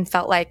 Madison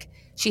felt like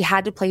she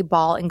had to play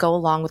ball and go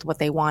along with what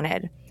they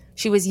wanted.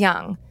 She was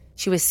young,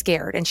 she was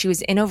scared, and she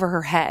was in over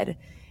her head.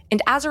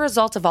 And as a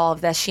result of all of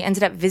this, she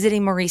ended up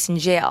visiting Maurice in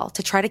jail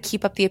to try to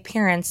keep up the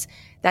appearance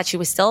that she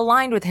was still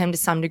aligned with him to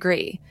some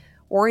degree,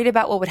 worried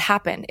about what would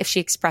happen if she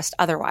expressed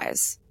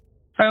otherwise.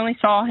 I only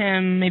saw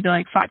him maybe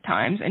like 5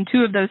 times, and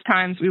 2 of those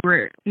times we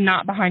were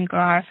not behind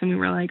glass and we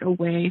were like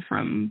away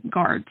from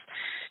guards.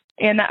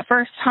 And that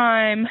first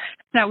time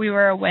that we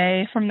were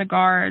away from the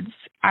guards,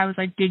 I was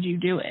like, did you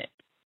do it?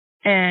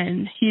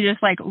 And he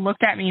just like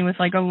looked at me with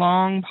like a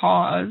long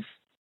pause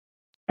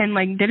and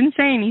like didn't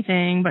say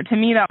anything. But to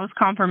me, that was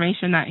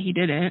confirmation that he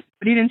didn't.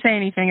 But he didn't say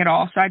anything at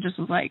all. So I just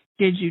was like,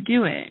 did you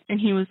do it? And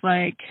he was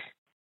like,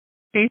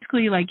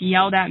 basically like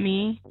yelled at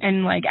me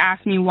and like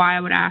asked me why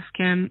I would ask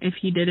him if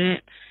he did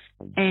it.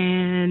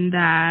 And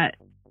that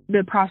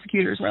the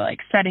prosecutors were like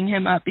setting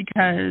him up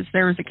because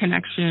there was a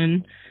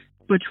connection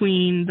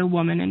between the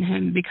woman and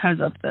him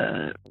because of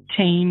the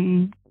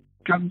chain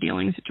drug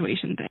dealing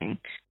situation thing.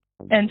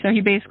 And so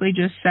he basically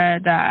just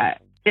said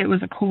that it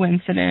was a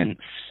coincidence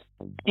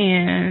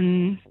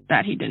and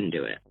that he didn't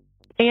do it.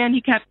 And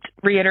he kept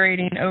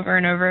reiterating over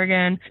and over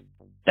again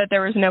that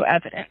there was no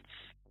evidence.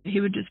 He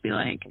would just be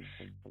like,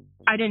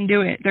 I didn't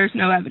do it. There's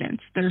no evidence.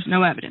 There's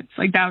no evidence.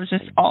 Like, that was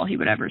just all he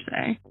would ever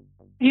say.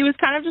 He was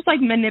kind of just like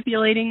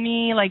manipulating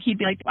me. Like, he'd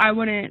be like, I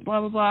wouldn't, blah,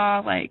 blah, blah.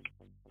 Like,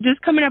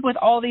 just coming up with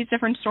all these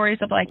different stories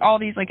of like all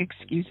these like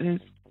excuses.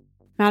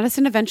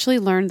 Madison eventually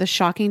learned the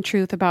shocking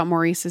truth about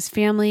Maurice's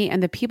family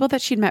and the people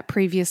that she'd met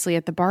previously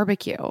at the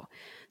barbecue.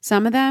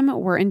 Some of them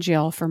were in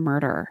jail for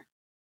murder.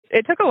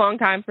 It took a long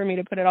time for me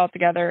to put it all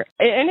together.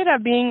 It ended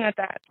up being at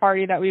that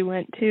party that we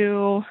went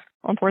to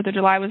on 4th of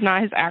July was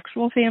not his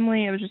actual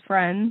family. It was just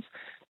friends,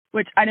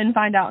 which I didn't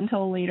find out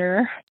until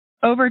later.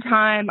 Over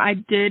time, I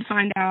did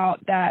find out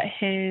that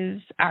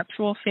his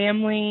actual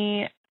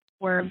family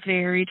were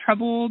very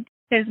troubled.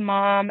 His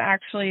mom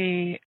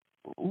actually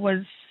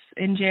was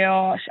in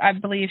jail. I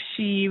believe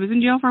she was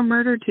in jail for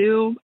murder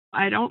too.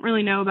 I don't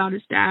really know about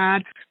his dad.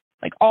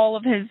 Like, all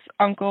of his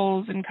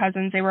uncles and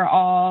cousins, they were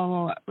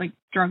all like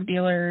drug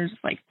dealers.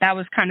 Like, that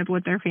was kind of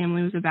what their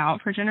family was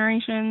about for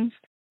generations.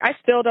 I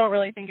still don't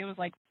really think it was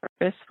like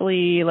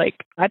purposefully, like,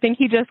 I think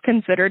he just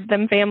considered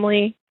them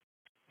family.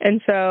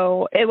 And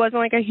so it wasn't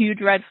like a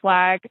huge red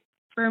flag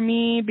for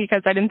me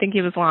because I didn't think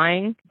he was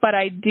lying. But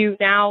I do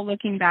now,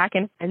 looking back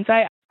in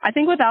hindsight, I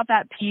think without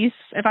that piece,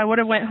 if I would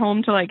have went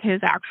home to like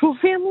his actual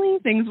family,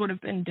 things would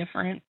have been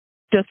different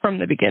just from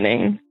the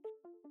beginning.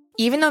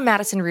 Even though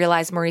Madison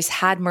realized Maurice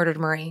had murdered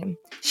Marie,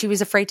 she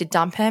was afraid to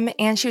dump him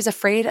and she was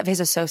afraid of his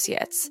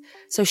associates.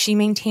 So she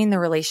maintained the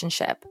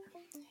relationship.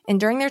 And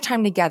during their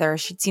time together,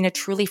 she'd seen a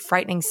truly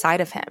frightening side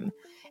of him.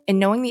 And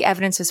knowing the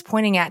evidence was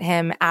pointing at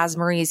him as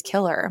Marie's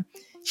killer,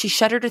 she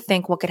shuddered to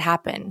think what could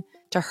happen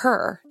to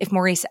her if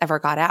Maurice ever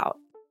got out.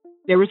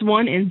 There was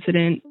one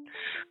incident.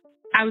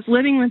 I was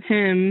living with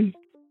him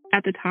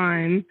at the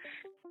time,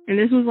 and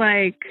this was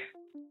like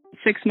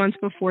 6 months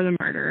before the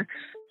murder.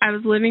 I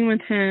was living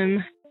with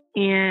him,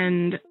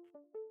 and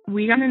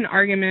we got in an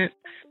argument.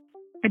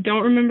 I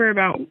don't remember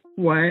about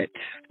what.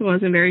 It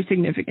wasn't very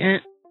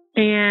significant.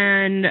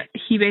 And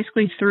he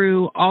basically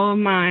threw all of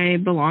my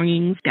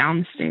belongings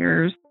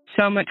downstairs.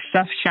 So much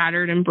stuff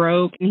shattered and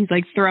broke. And he's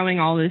like throwing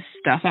all this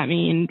stuff at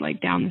me and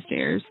like down the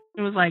stairs.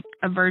 It was like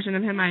a version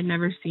of him I had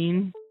never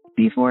seen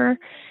before.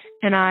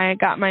 And I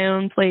got my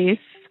own place,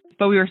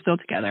 but we were still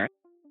together.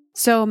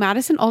 So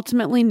Madison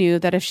ultimately knew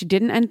that if she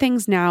didn't end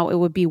things now, it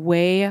would be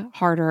way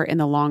harder in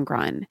the long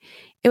run.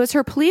 It was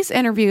her police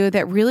interview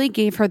that really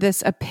gave her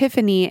this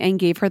epiphany and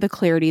gave her the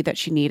clarity that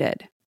she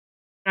needed.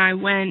 I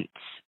went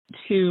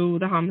to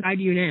the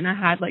homicide unit and I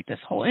had like this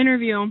whole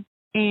interview,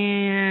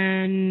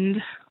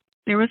 and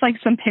there was like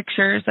some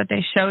pictures that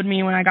they showed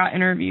me when I got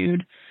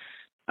interviewed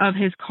of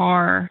his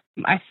car.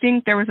 I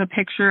think there was a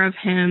picture of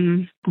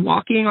him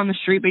walking on the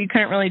street, but you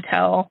couldn't really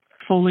tell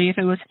fully if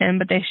it was him,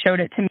 but they showed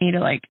it to me to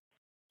like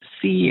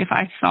see if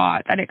I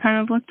thought that it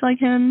kind of looked like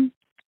him.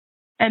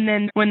 And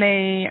then when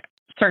they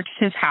searched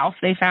his house,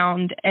 they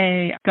found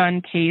a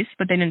gun case,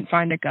 but they didn't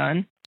find a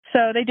gun.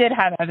 So they did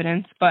have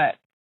evidence, but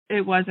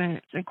it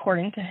wasn't,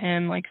 according to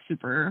him, like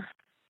super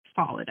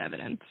solid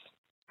evidence.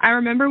 I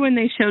remember when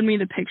they showed me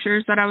the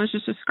pictures that I was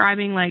just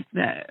describing, like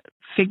the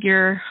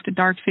figure, the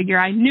dark figure,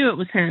 I knew it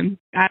was him.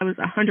 I was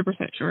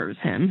 100% sure it was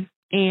him.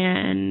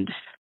 And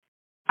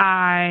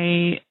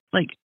I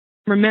like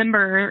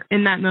remember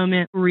in that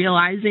moment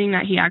realizing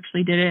that he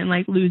actually did it and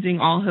like losing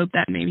all hope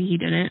that maybe he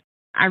didn't.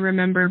 I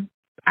remember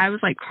I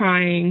was like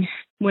crying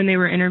when they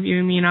were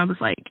interviewing me, and I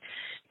was like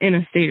in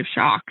a state of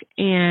shock.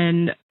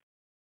 And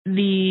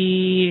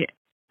the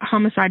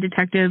homicide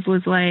detective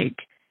was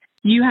like,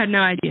 "You had no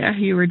idea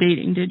who you were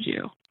dating, did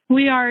you?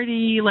 We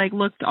already like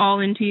looked all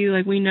into you.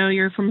 Like, we know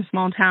you're from a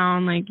small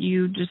town. Like,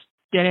 you just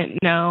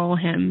didn't know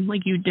him.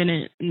 Like, you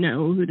didn't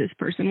know who this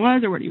person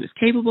was or what he was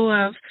capable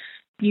of.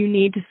 You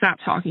need to stop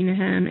talking to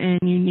him, and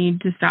you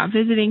need to stop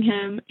visiting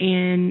him,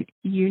 and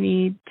you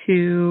need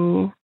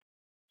to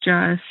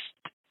just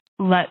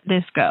let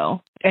this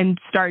go and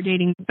start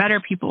dating better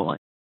people."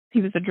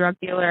 He was a drug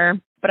dealer,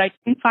 but I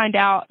didn't find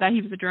out that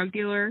he was a drug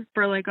dealer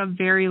for like a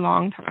very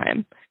long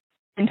time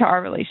into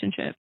our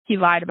relationship. He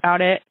lied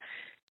about it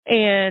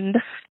and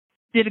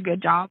did a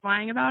good job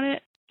lying about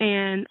it.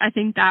 And I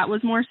think that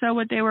was more so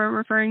what they were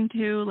referring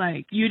to.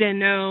 Like, you didn't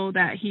know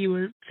that he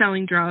was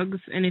selling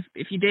drugs. And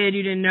if you did,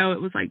 you didn't know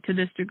it was like to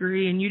this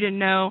degree. And you didn't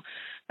know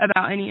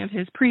about any of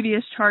his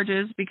previous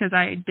charges, because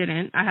I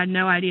didn't. I had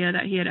no idea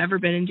that he had ever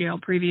been in jail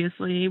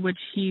previously, which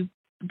he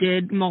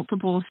did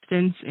multiple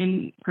stints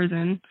in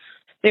prison.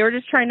 They were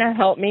just trying to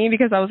help me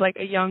because I was like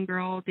a young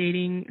girl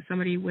dating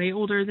somebody way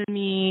older than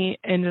me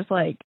and just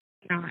like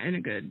not in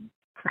a good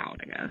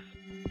crowd, I guess.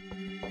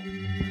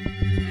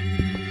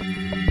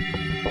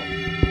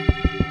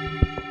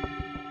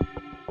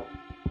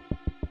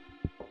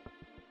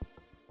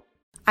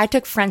 I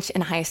took French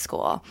in high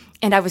school,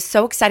 and I was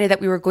so excited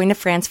that we were going to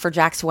France for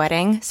Jack's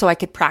wedding so I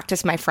could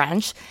practice my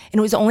French. And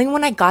it was only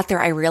when I got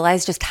there I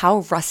realized just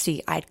how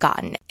rusty I'd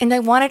gotten. And I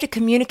wanted to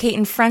communicate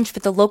in French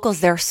with the locals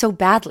there so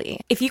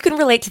badly. If you can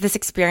relate to this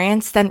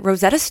experience, then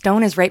Rosetta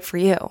Stone is right for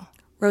you.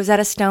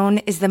 Rosetta Stone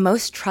is the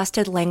most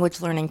trusted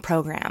language learning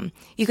program.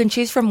 You can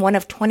choose from one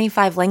of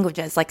 25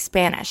 languages like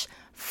Spanish,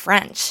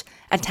 French,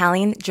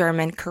 Italian,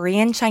 German,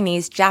 Korean,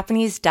 Chinese,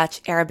 Japanese,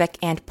 Dutch, Arabic,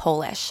 and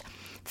Polish.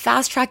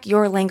 Fast-track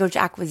your language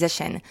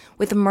acquisition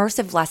with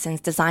immersive lessons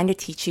designed to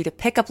teach you to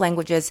pick up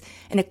languages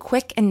in a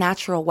quick and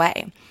natural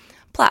way.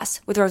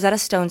 Plus, with Rosetta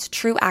Stone's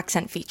True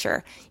Accent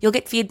feature, you'll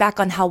get feedback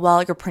on how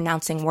well you're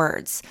pronouncing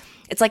words.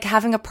 It's like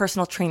having a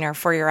personal trainer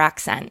for your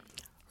accent.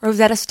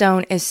 Rosetta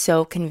Stone is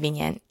so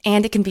convenient,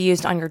 and it can be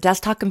used on your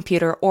desktop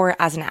computer or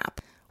as an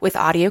app, with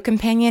audio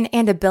companion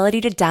and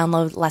ability to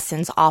download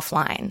lessons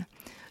offline.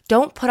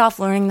 Don't put off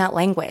learning that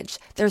language.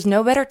 There's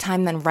no better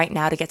time than right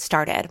now to get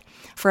started.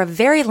 For a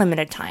very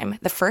limited time,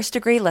 the First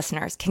Degree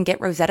listeners can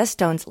get Rosetta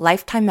Stone's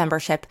lifetime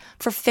membership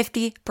for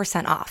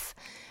 50% off.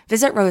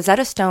 Visit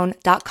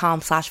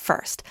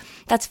rosettastone.com/first.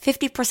 That's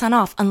 50%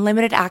 off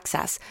unlimited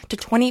access to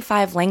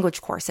 25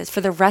 language courses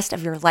for the rest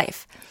of your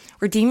life.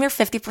 Redeem your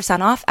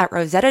 50% off at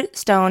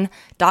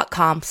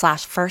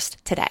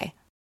rosettastone.com/first today.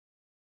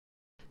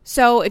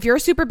 So if you're a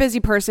super busy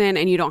person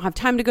and you don't have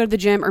time to go to the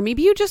gym, or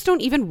maybe you just don't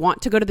even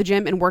want to go to the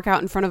gym and work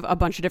out in front of a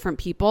bunch of different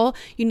people,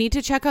 you need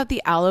to check out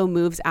the Alo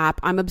Moves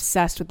app. I'm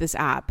obsessed with this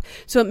app.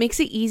 So it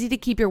makes it easy to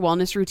keep your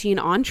wellness routine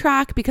on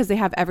track because they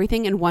have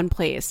everything in one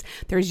place.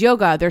 There's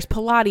yoga, there's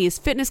Pilates,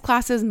 fitness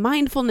classes,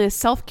 mindfulness,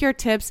 self-care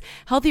tips,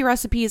 healthy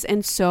recipes,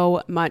 and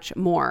so much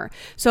more.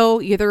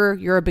 So either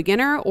you're a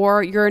beginner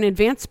or you're an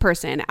advanced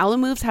person, Alo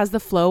Moves has the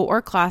flow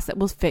or class that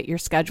will fit your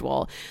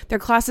schedule. Their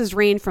classes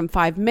range from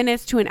 5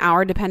 minutes to an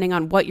hour depending depending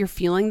on what you're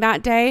feeling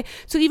that day.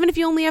 So even if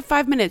you only have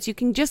 5 minutes, you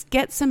can just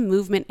get some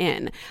movement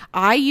in.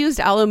 I used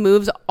Alo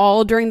Moves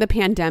all during the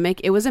pandemic.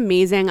 It was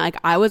amazing. Like,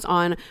 I was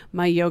on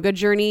my yoga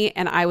journey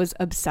and I was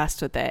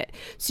obsessed with it.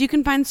 So you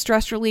can find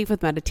stress relief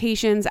with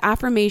meditations,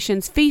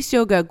 affirmations, face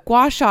yoga,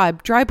 gua sha,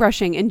 dry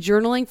brushing, and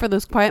journaling for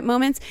those quiet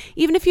moments,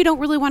 even if you don't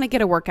really want to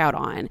get a workout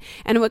on.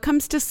 And when it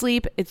comes to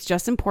sleep, it's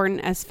just important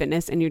as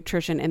fitness and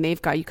nutrition, and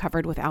they've got you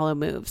covered with Alo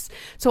Moves.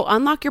 So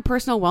unlock your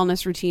personal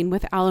wellness routine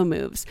with Alo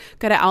Moves.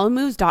 Go to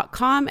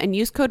alomoves.com and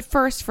use code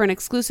FIRST for an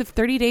exclusive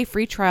 30-day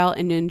free trial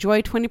and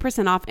enjoy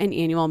 20% off an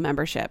annual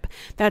membership.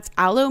 That's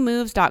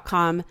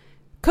alomoves.com,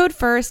 code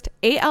FIRST,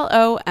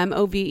 ALOMOVES.com,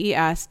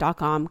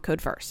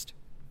 code FIRST.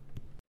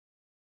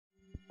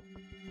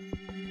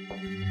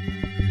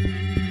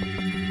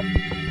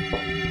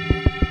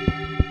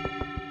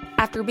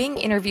 After being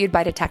interviewed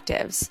by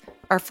detectives,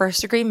 our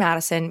first degree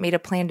Madison made a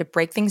plan to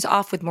break things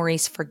off with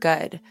Maurice for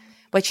good,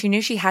 but she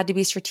knew she had to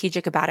be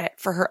strategic about it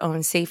for her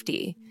own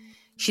safety.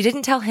 She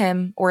didn't tell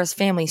him or his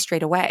family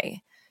straight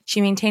away.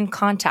 She maintained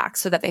contact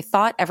so that they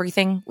thought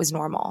everything was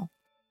normal.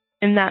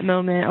 In that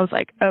moment, I was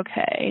like,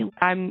 okay,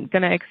 I'm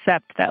going to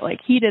accept that,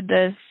 like, he did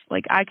this.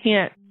 Like, I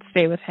can't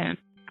stay with him.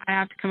 I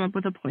have to come up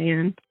with a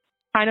plan.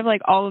 Kind of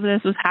like all of this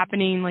was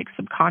happening, like,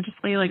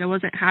 subconsciously. Like, I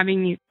wasn't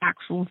having these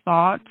actual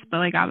thoughts, but,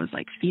 like, I was,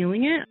 like,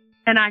 feeling it.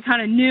 And I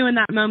kind of knew in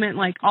that moment,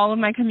 like, all of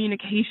my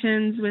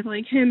communications with,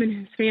 like, him and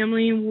his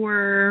family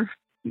were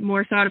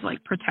more so out of,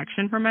 like,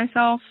 protection for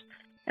myself.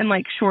 And,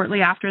 like,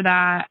 shortly after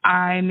that,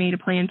 I made a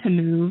plan to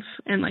move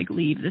and, like,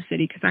 leave the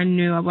city because I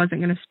knew I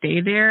wasn't going to stay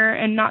there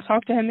and not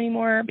talk to him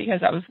anymore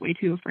because I was way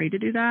too afraid to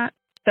do that.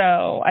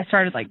 So I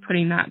started, like,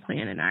 putting that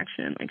plan in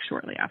action, like,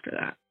 shortly after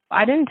that.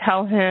 I didn't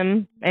tell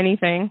him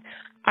anything.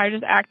 I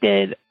just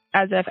acted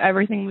as if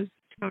everything was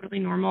totally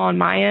normal on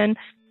my end.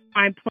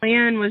 My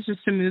plan was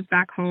just to move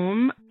back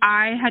home.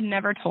 I had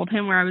never told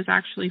him where I was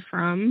actually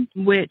from,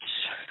 which,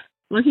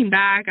 looking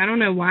back, I don't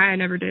know why I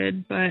never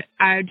did, but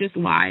I just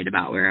lied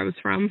about where I was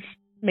from.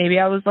 Maybe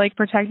I was, like,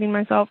 protecting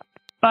myself.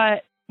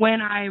 But when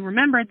I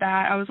remembered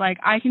that, I was like,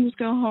 I can just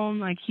go home.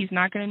 Like, he's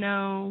not going to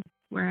know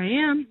where I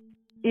am.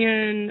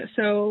 And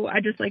so I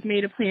just, like,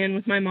 made a plan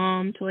with my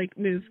mom to, like,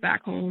 move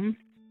back home.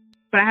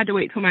 But I had to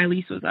wait till my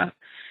lease was up.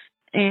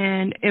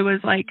 And it was,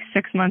 like,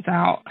 6 months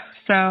out.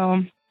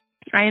 So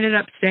I ended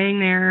up staying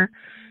there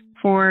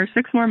for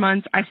 6 more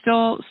months. I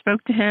still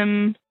spoke to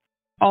him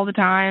all the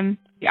time.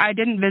 I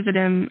didn't visit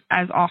him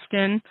as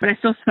often, but I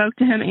still spoke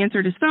to him,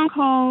 answered his phone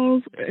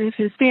calls. If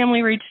his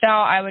family reached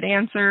out, I would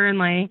answer and,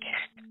 like,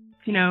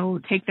 you know,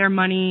 take their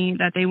money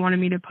that they wanted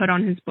me to put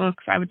on his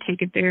books. I would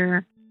take it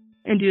there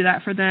and do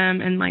that for them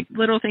and, like,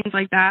 little things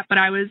like that. But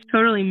I was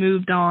totally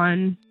moved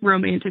on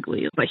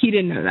romantically, but he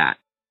didn't know that.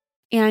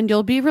 And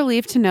you'll be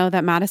relieved to know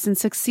that Madison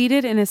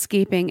succeeded in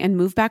escaping and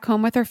moved back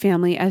home with her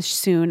family as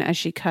soon as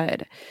she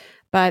could.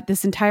 But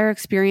this entire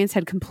experience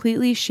had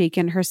completely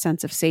shaken her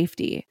sense of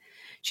safety.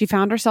 She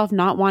found herself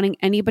not wanting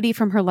anybody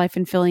from her life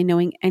in Philly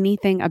knowing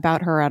anything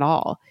about her at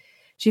all.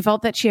 She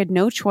felt that she had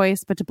no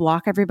choice but to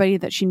block everybody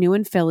that she knew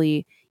in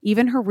Philly,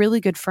 even her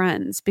really good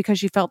friends, because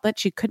she felt that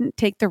she couldn't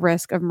take the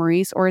risk of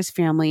Maurice or his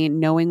family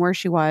knowing where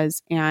she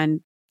was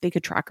and they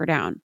could track her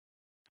down.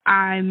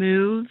 I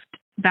moved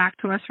back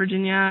to West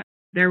Virginia.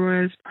 There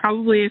was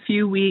probably a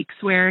few weeks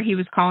where he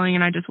was calling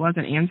and I just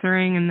wasn't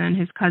answering. And then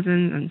his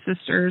cousins and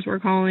sisters were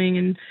calling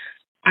and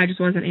I just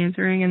wasn't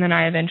answering. And then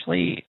I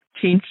eventually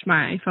changed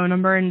my phone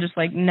number and just,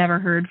 like, never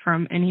heard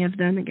from any of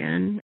them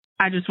again.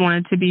 I just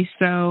wanted to be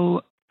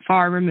so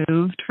far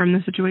removed from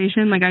the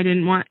situation. Like, I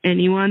didn't want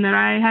anyone that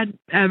I had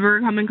ever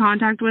come in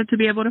contact with to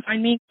be able to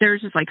find me. There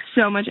was just, like,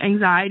 so much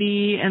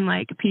anxiety and,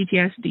 like,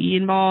 PTSD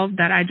involved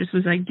that I just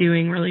was, like,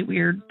 doing really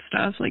weird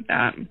stuff like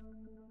that.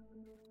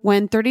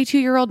 When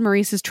 32-year-old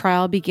Maurice's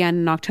trial began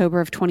in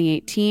October of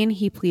 2018,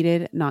 he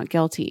pleaded not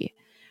guilty.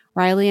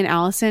 Riley and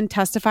Allison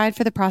testified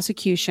for the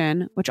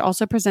prosecution, which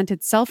also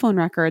presented cell phone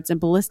records and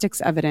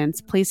ballistics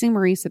evidence placing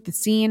Maurice at the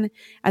scene,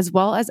 as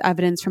well as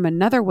evidence from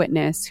another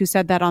witness who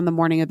said that on the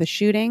morning of the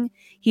shooting,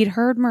 he'd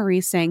heard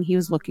Maurice saying he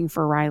was looking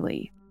for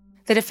Riley.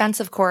 The defense,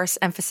 of course,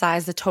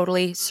 emphasized the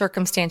totally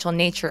circumstantial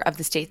nature of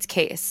the state's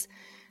case,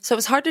 so it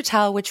was hard to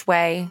tell which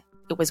way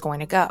it was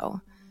going to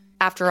go.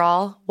 After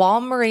all,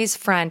 while Marie's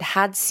friend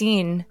had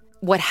seen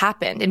what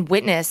happened and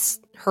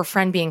witnessed her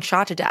friend being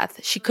shot to death,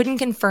 she couldn't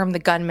confirm the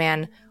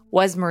gunman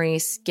was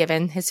Maurice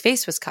given his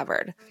face was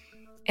covered.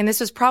 And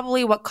this was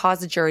probably what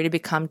caused the jury to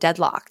become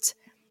deadlocked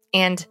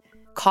and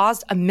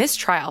caused a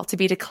mistrial to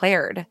be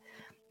declared,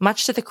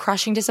 much to the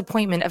crushing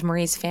disappointment of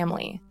Marie's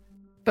family.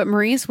 But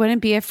Maurice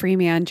wouldn't be a free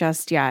man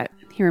just yet.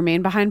 He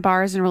remained behind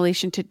bars in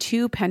relation to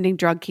 2 pending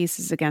drug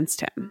cases against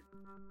him.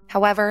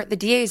 However, the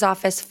DA's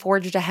office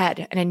forged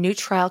ahead and a new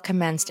trial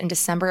commenced in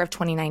December of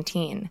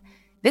 2019.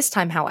 This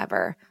time,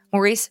 however,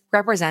 Maurice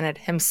represented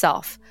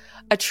himself.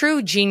 A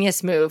true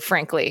genius move,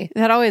 frankly.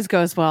 That always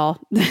goes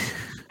well.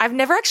 I've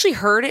never actually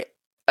heard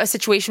a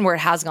situation where it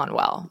has gone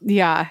well.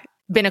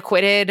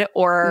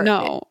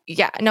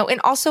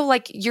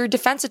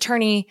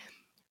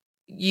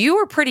 you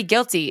were pretty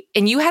guilty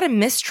and you had a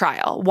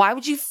mistrial. Why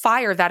would you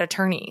fire that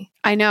attorney?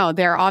 I know.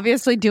 They're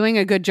obviously doing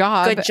a good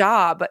job. Good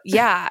job.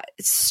 Yeah.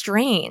 It's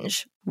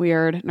strange.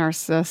 Weird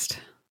narcissist.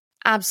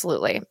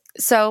 Absolutely.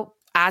 So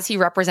as he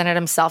represented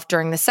himself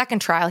during the second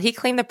trial, he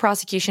claimed the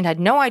prosecution had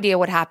no idea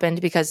what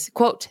happened because,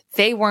 quote,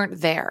 they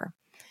weren't there.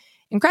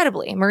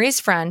 Incredibly, Marie's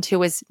friend, who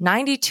was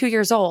 92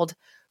 years old,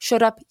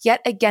 showed up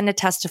yet again to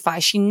testify.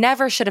 She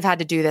never should have had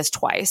to do this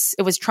twice.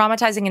 It was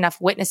traumatizing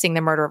enough witnessing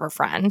the murder of her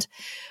friend,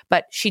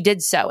 but she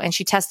did so, and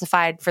she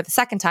testified for the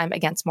second time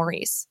against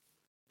Maurice.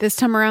 This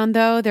time around,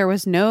 though, there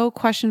was no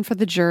question for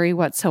the jury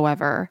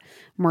whatsoever.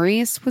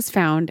 Maurice was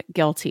found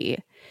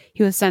guilty.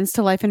 He was sentenced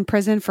to life in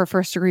prison for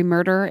first-degree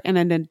murder and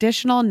an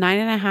additional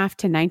 9.5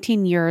 to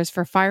 19 years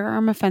for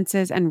firearm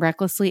offenses and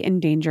recklessly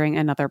endangering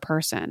another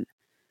person.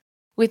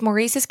 With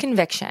Maurice's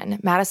conviction,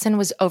 Madison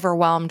was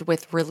overwhelmed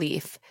with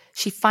relief.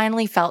 She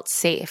finally felt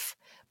safe.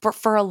 But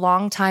for a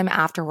long time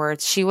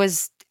afterwards, she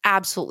was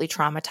absolutely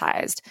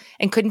traumatized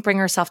and couldn't bring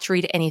herself to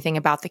read anything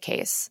about the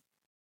case.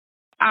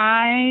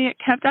 I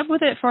kept up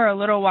with it for a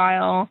little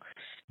while,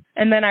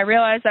 and then I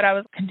realized that I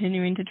was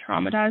continuing to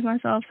traumatize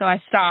myself, so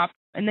I stopped.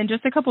 And then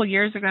just a couple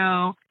years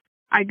ago,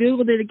 I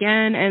Googled it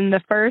again, and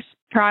the first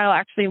trial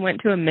actually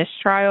went to a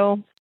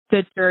mistrial.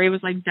 The jury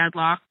was like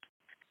deadlocked.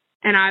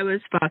 And I was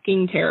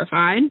fucking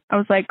terrified. I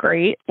was like,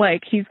 great,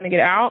 like he's going to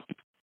get out.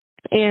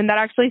 And that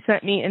actually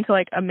sent me into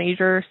like a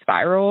major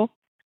spiral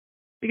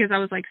because I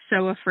was like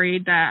so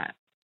afraid that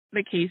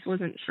the case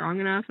wasn't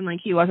strong enough and like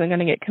he wasn't going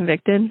to get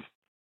convicted.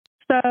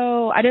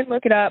 So I didn't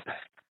look it up.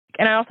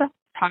 And I also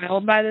had a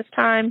child by this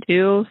time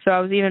too. So I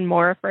was even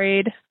more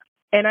afraid.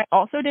 And I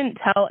also didn't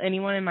tell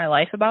anyone in my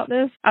life about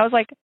this. I was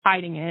like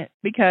hiding it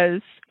because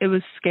it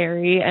was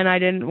scary and I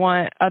didn't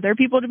want other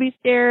people to be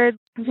scared.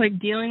 I was like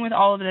dealing with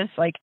all of this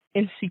like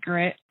in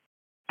secret.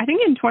 I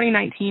think in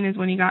 2019 is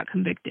when he got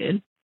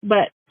convicted,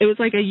 but it was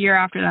like a year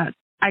after that.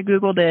 I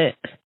Googled it.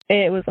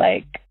 It was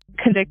like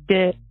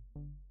convicted.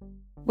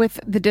 With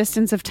the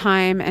distance of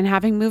time and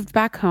having moved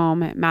back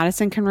home,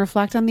 Madison can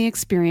reflect on the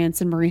experience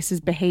and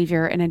Maurice's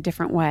behavior in a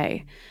different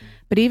way.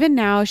 But even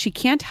now, she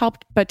can't help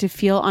but to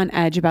feel on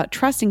edge about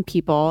trusting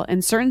people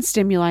and certain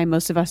stimuli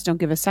most of us don't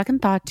give a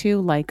second thought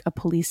to, like a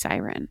police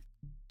siren.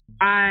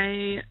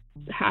 I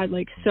had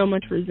like so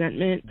much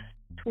resentment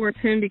towards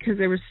him because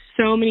there were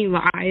so many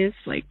lies.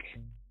 Like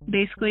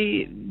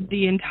basically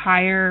the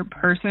entire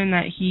person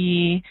that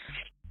he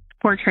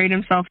portrayed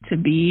himself to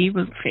be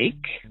was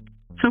fake.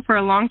 So for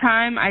a long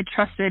time, I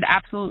trusted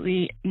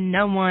absolutely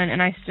no one,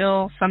 and I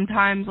still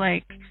sometimes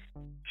like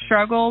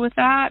struggle with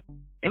that.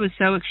 It was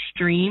so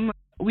extreme.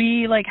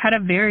 We like had a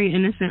very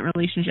innocent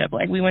relationship.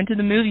 Like we went to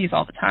the movies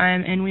all the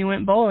time and we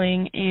went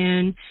bowling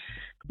and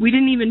we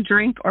didn't even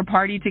drink or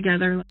party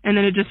together. And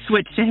then it just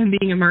switched to him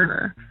being a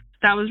murderer.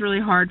 That was really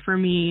hard for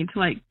me to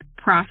like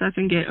process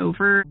and get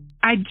over.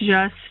 I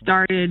just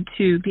started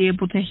to be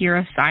able to hear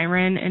a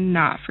siren and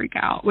not freak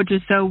out, which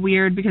is so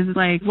weird because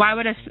like, why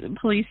would a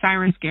police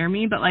siren scare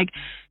me? But like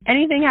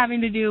anything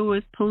having to do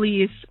with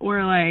police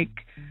or like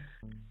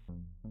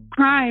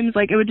crimes,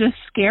 like it would just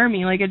scare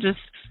me. Like it just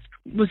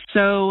was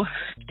so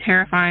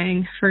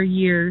terrifying for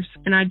years.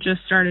 And I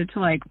just started to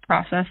like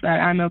process that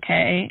I'm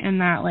okay and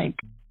that like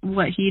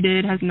what he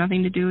did has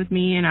nothing to do with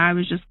me, and I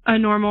was just a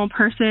normal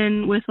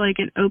person with like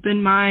an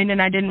open mind,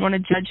 and I didn't want to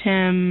judge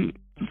him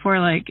for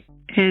like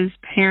his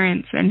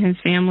parents and his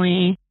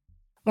family.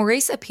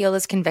 Maurice appealed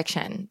his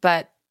conviction,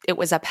 but it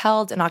was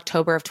upheld in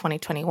October of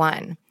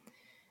 2021.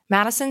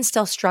 Madison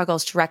still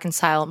struggles to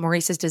reconcile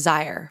Maurice's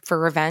desire for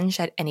revenge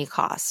at any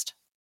cost.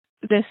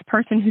 This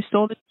person who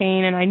stole the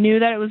chain, and I knew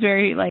that it was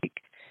very like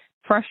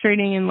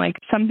frustrating and like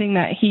something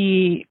that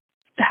he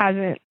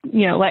hasn't,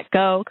 let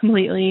go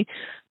completely.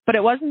 But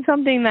it wasn't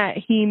something that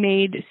he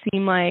made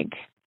seem like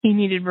he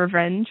needed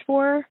revenge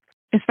for,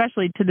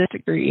 especially to this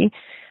degree.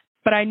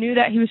 But I knew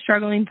that he was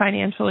struggling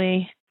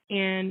financially,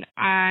 and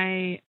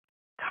I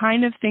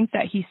kind of think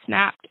that he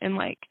snapped and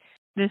like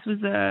this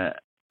was a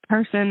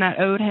person that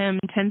owed him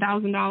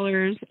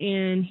 $10,000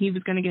 and he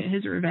was going to get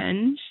his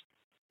revenge.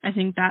 I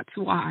think that's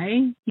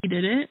why he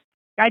did it.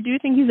 I do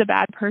think he's a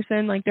bad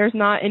person. Like there's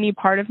not any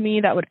part of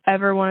me that would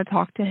ever want to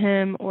talk to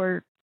him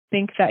or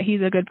think that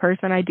he's a good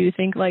person. I do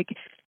think like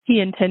he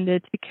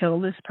intended to kill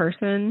this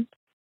person,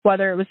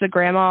 whether it was the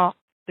grandma,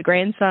 the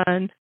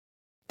grandson.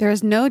 There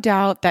is no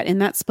doubt that in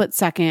that split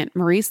second,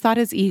 Maurice thought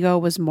his ego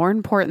was more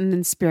important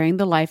than sparing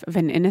the life of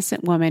an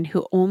innocent woman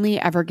who only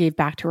ever gave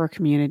back to her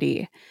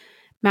community.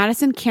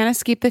 Madison can't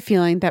escape the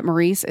feeling that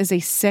Maurice is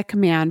a sick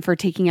man for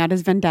taking out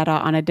his vendetta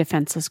on a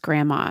defenseless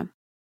grandma.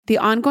 The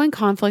ongoing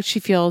conflict she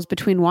feels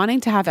between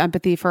wanting to have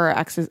empathy for her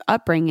ex's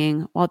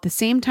upbringing while at the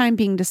same time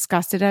being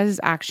disgusted at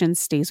his actions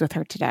stays with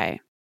her today.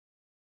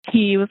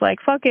 He was like,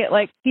 fuck it,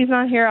 like, he's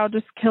not here, I'll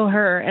just kill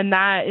her. And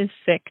that is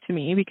sick to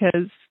me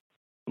because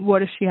what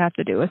does she have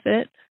to do with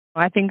it?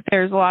 I think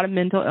there's a lot of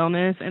mental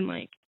illness and,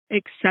 like,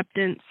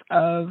 acceptance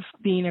of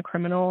being a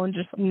criminal and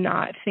just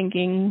not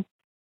thinking,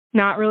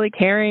 not really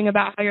caring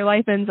about how your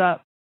life ends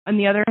up. And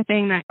the other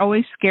thing that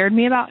always scared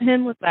me about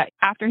him was that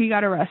after he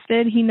got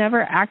arrested, he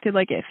never acted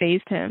like it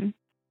fazed him.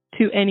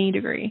 to any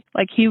degree.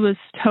 Like, he was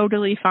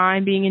totally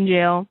fine being in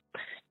jail.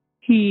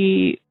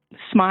 He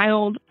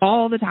smiled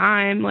all the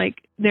time. Like,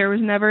 there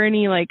was never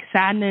any like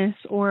sadness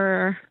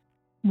or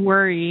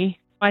worry.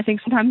 I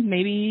think sometimes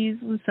maybe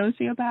he's a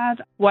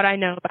sociopath. What I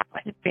know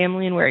about his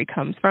family and where he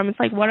comes from, it's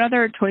like, what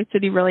other choice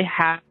did he really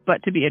have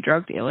but to be a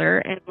drug dealer?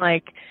 And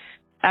like,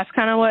 that's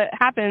kind of what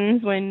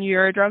happens when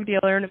you're a drug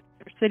dealer in a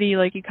city.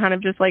 Like, you kind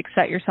of just like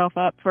set yourself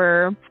up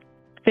for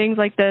things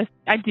like this.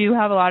 I do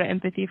have a lot of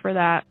empathy for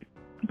that,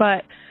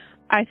 but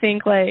I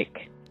think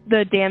like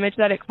the damage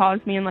that it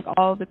caused me and like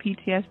all the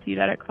PTSD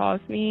that it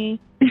caused me,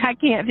 I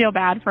can't feel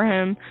bad for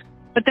him,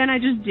 but then I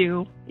just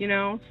do, you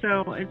know?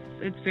 So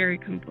it's very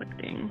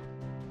conflicting.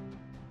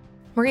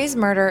 Marie's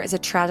murder is a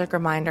tragic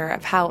reminder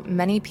of how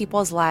many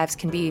people's lives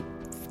can be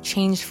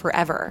changed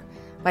forever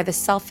by the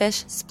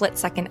selfish,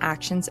 split-second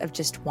actions of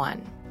just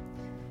one.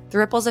 The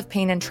ripples of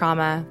pain and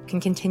trauma can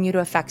continue to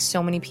affect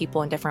so many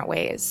people in different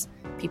ways.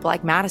 People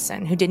like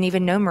Madison, who didn't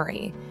even know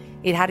Marie.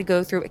 It had to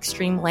go through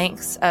extreme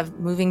lengths of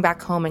moving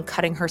back home and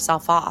cutting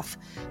herself off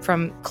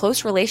from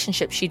close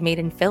relationships she'd made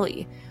in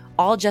Philly,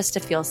 all just to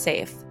feel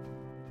safe.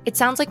 It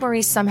sounds like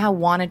Marie somehow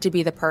wanted to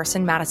be the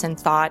person Madison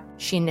thought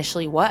she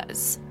initially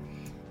was.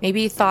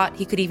 Maybe he thought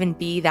he could even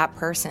be that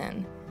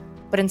person.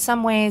 But in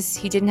some ways,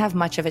 he didn't have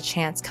much of a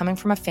chance coming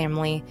from a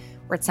family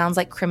where it sounds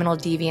like criminal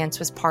deviance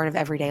was part of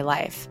everyday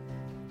life.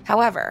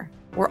 However,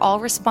 we're all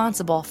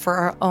responsible for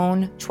our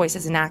own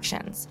choices and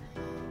actions.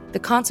 The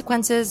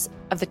consequences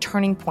of the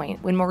turning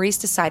point when Maurice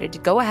decided to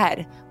go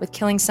ahead with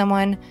killing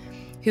someone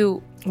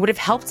who would have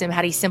helped him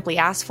had he simply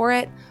asked for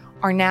it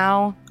are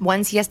now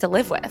ones he has to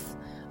live with,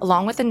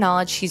 along with the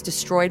knowledge he's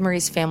destroyed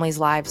Marie's family's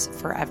lives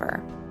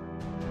forever.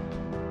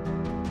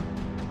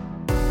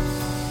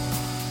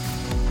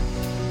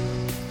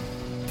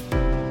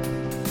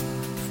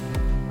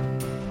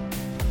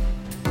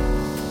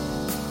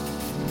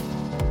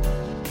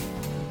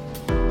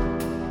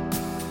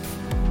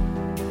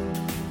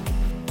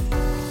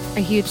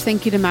 A huge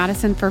thank you to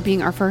Madison for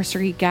being our first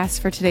degree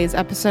guest for today's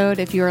episode.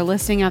 If you are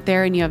listening out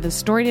there and you have a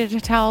story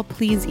to tell,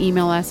 please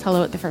email us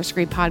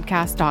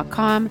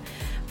hello@thefirstdegreepodcast.com.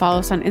 Follow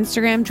us on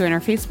Instagram. Join our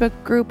Facebook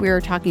group. We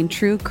are talking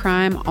true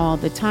crime all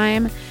the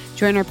time.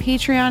 Join our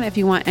Patreon if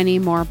you want any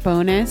more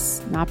full-length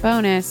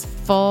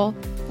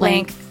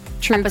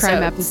true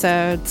crime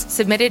episodes.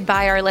 Submitted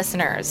by our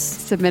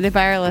listeners.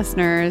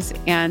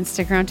 And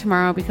stick around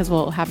tomorrow because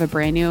we'll have a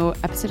brand new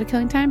episode of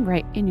Killing Time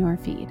right in your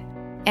feed.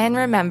 And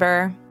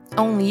remember,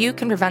 only you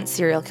can prevent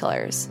serial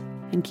killers.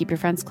 And keep your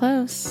friends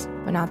close.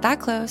 But not that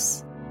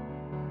close.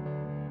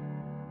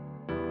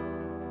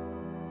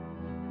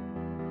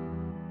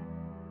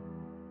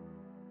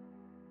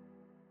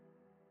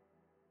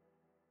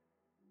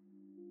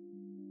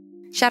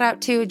 Shout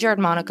out to Jared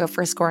Monaco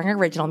for scoring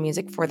original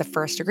music for The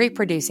First Degree,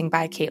 producing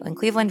by Caitlin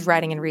Cleveland,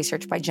 writing and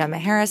research by Gemma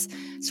Harris.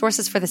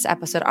 Sources for this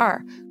episode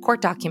are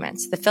court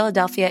documents, the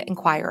Philadelphia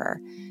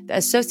Inquirer, the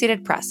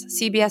Associated Press,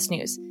 CBS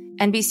News,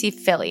 NBC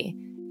Philly,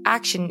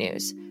 Action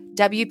News,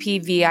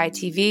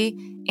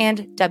 WPVI-TV,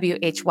 and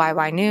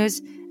WHYY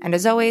News. And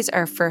as always,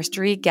 our First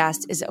Degree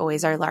guest is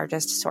always our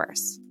largest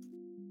source.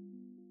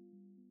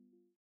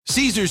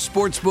 Caesars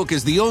Sportsbook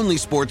is the only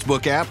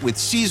sportsbook app with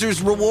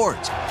Caesars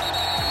Rewards.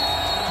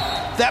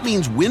 That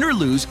means win or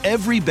lose,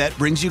 every bet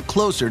brings you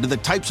closer to the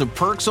types of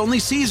perks only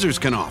Caesars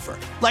can offer.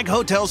 Like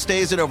hotel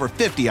stays at over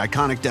 50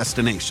 iconic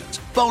destinations,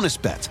 bonus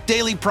bets,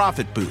 daily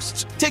profit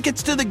boosts,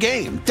 tickets to the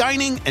game,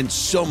 dining, and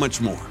so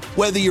much more.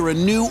 Whether you're a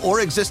new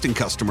or existing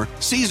customer,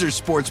 Caesars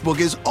Sportsbook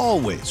is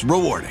always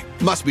rewarding.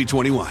 Must be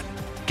 21.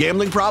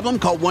 Gambling problem?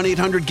 Call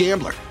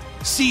 1-800-GAMBLER.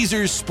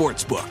 Caesars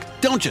Sportsbook.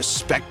 Don't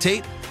just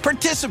spectate,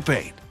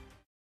 participate.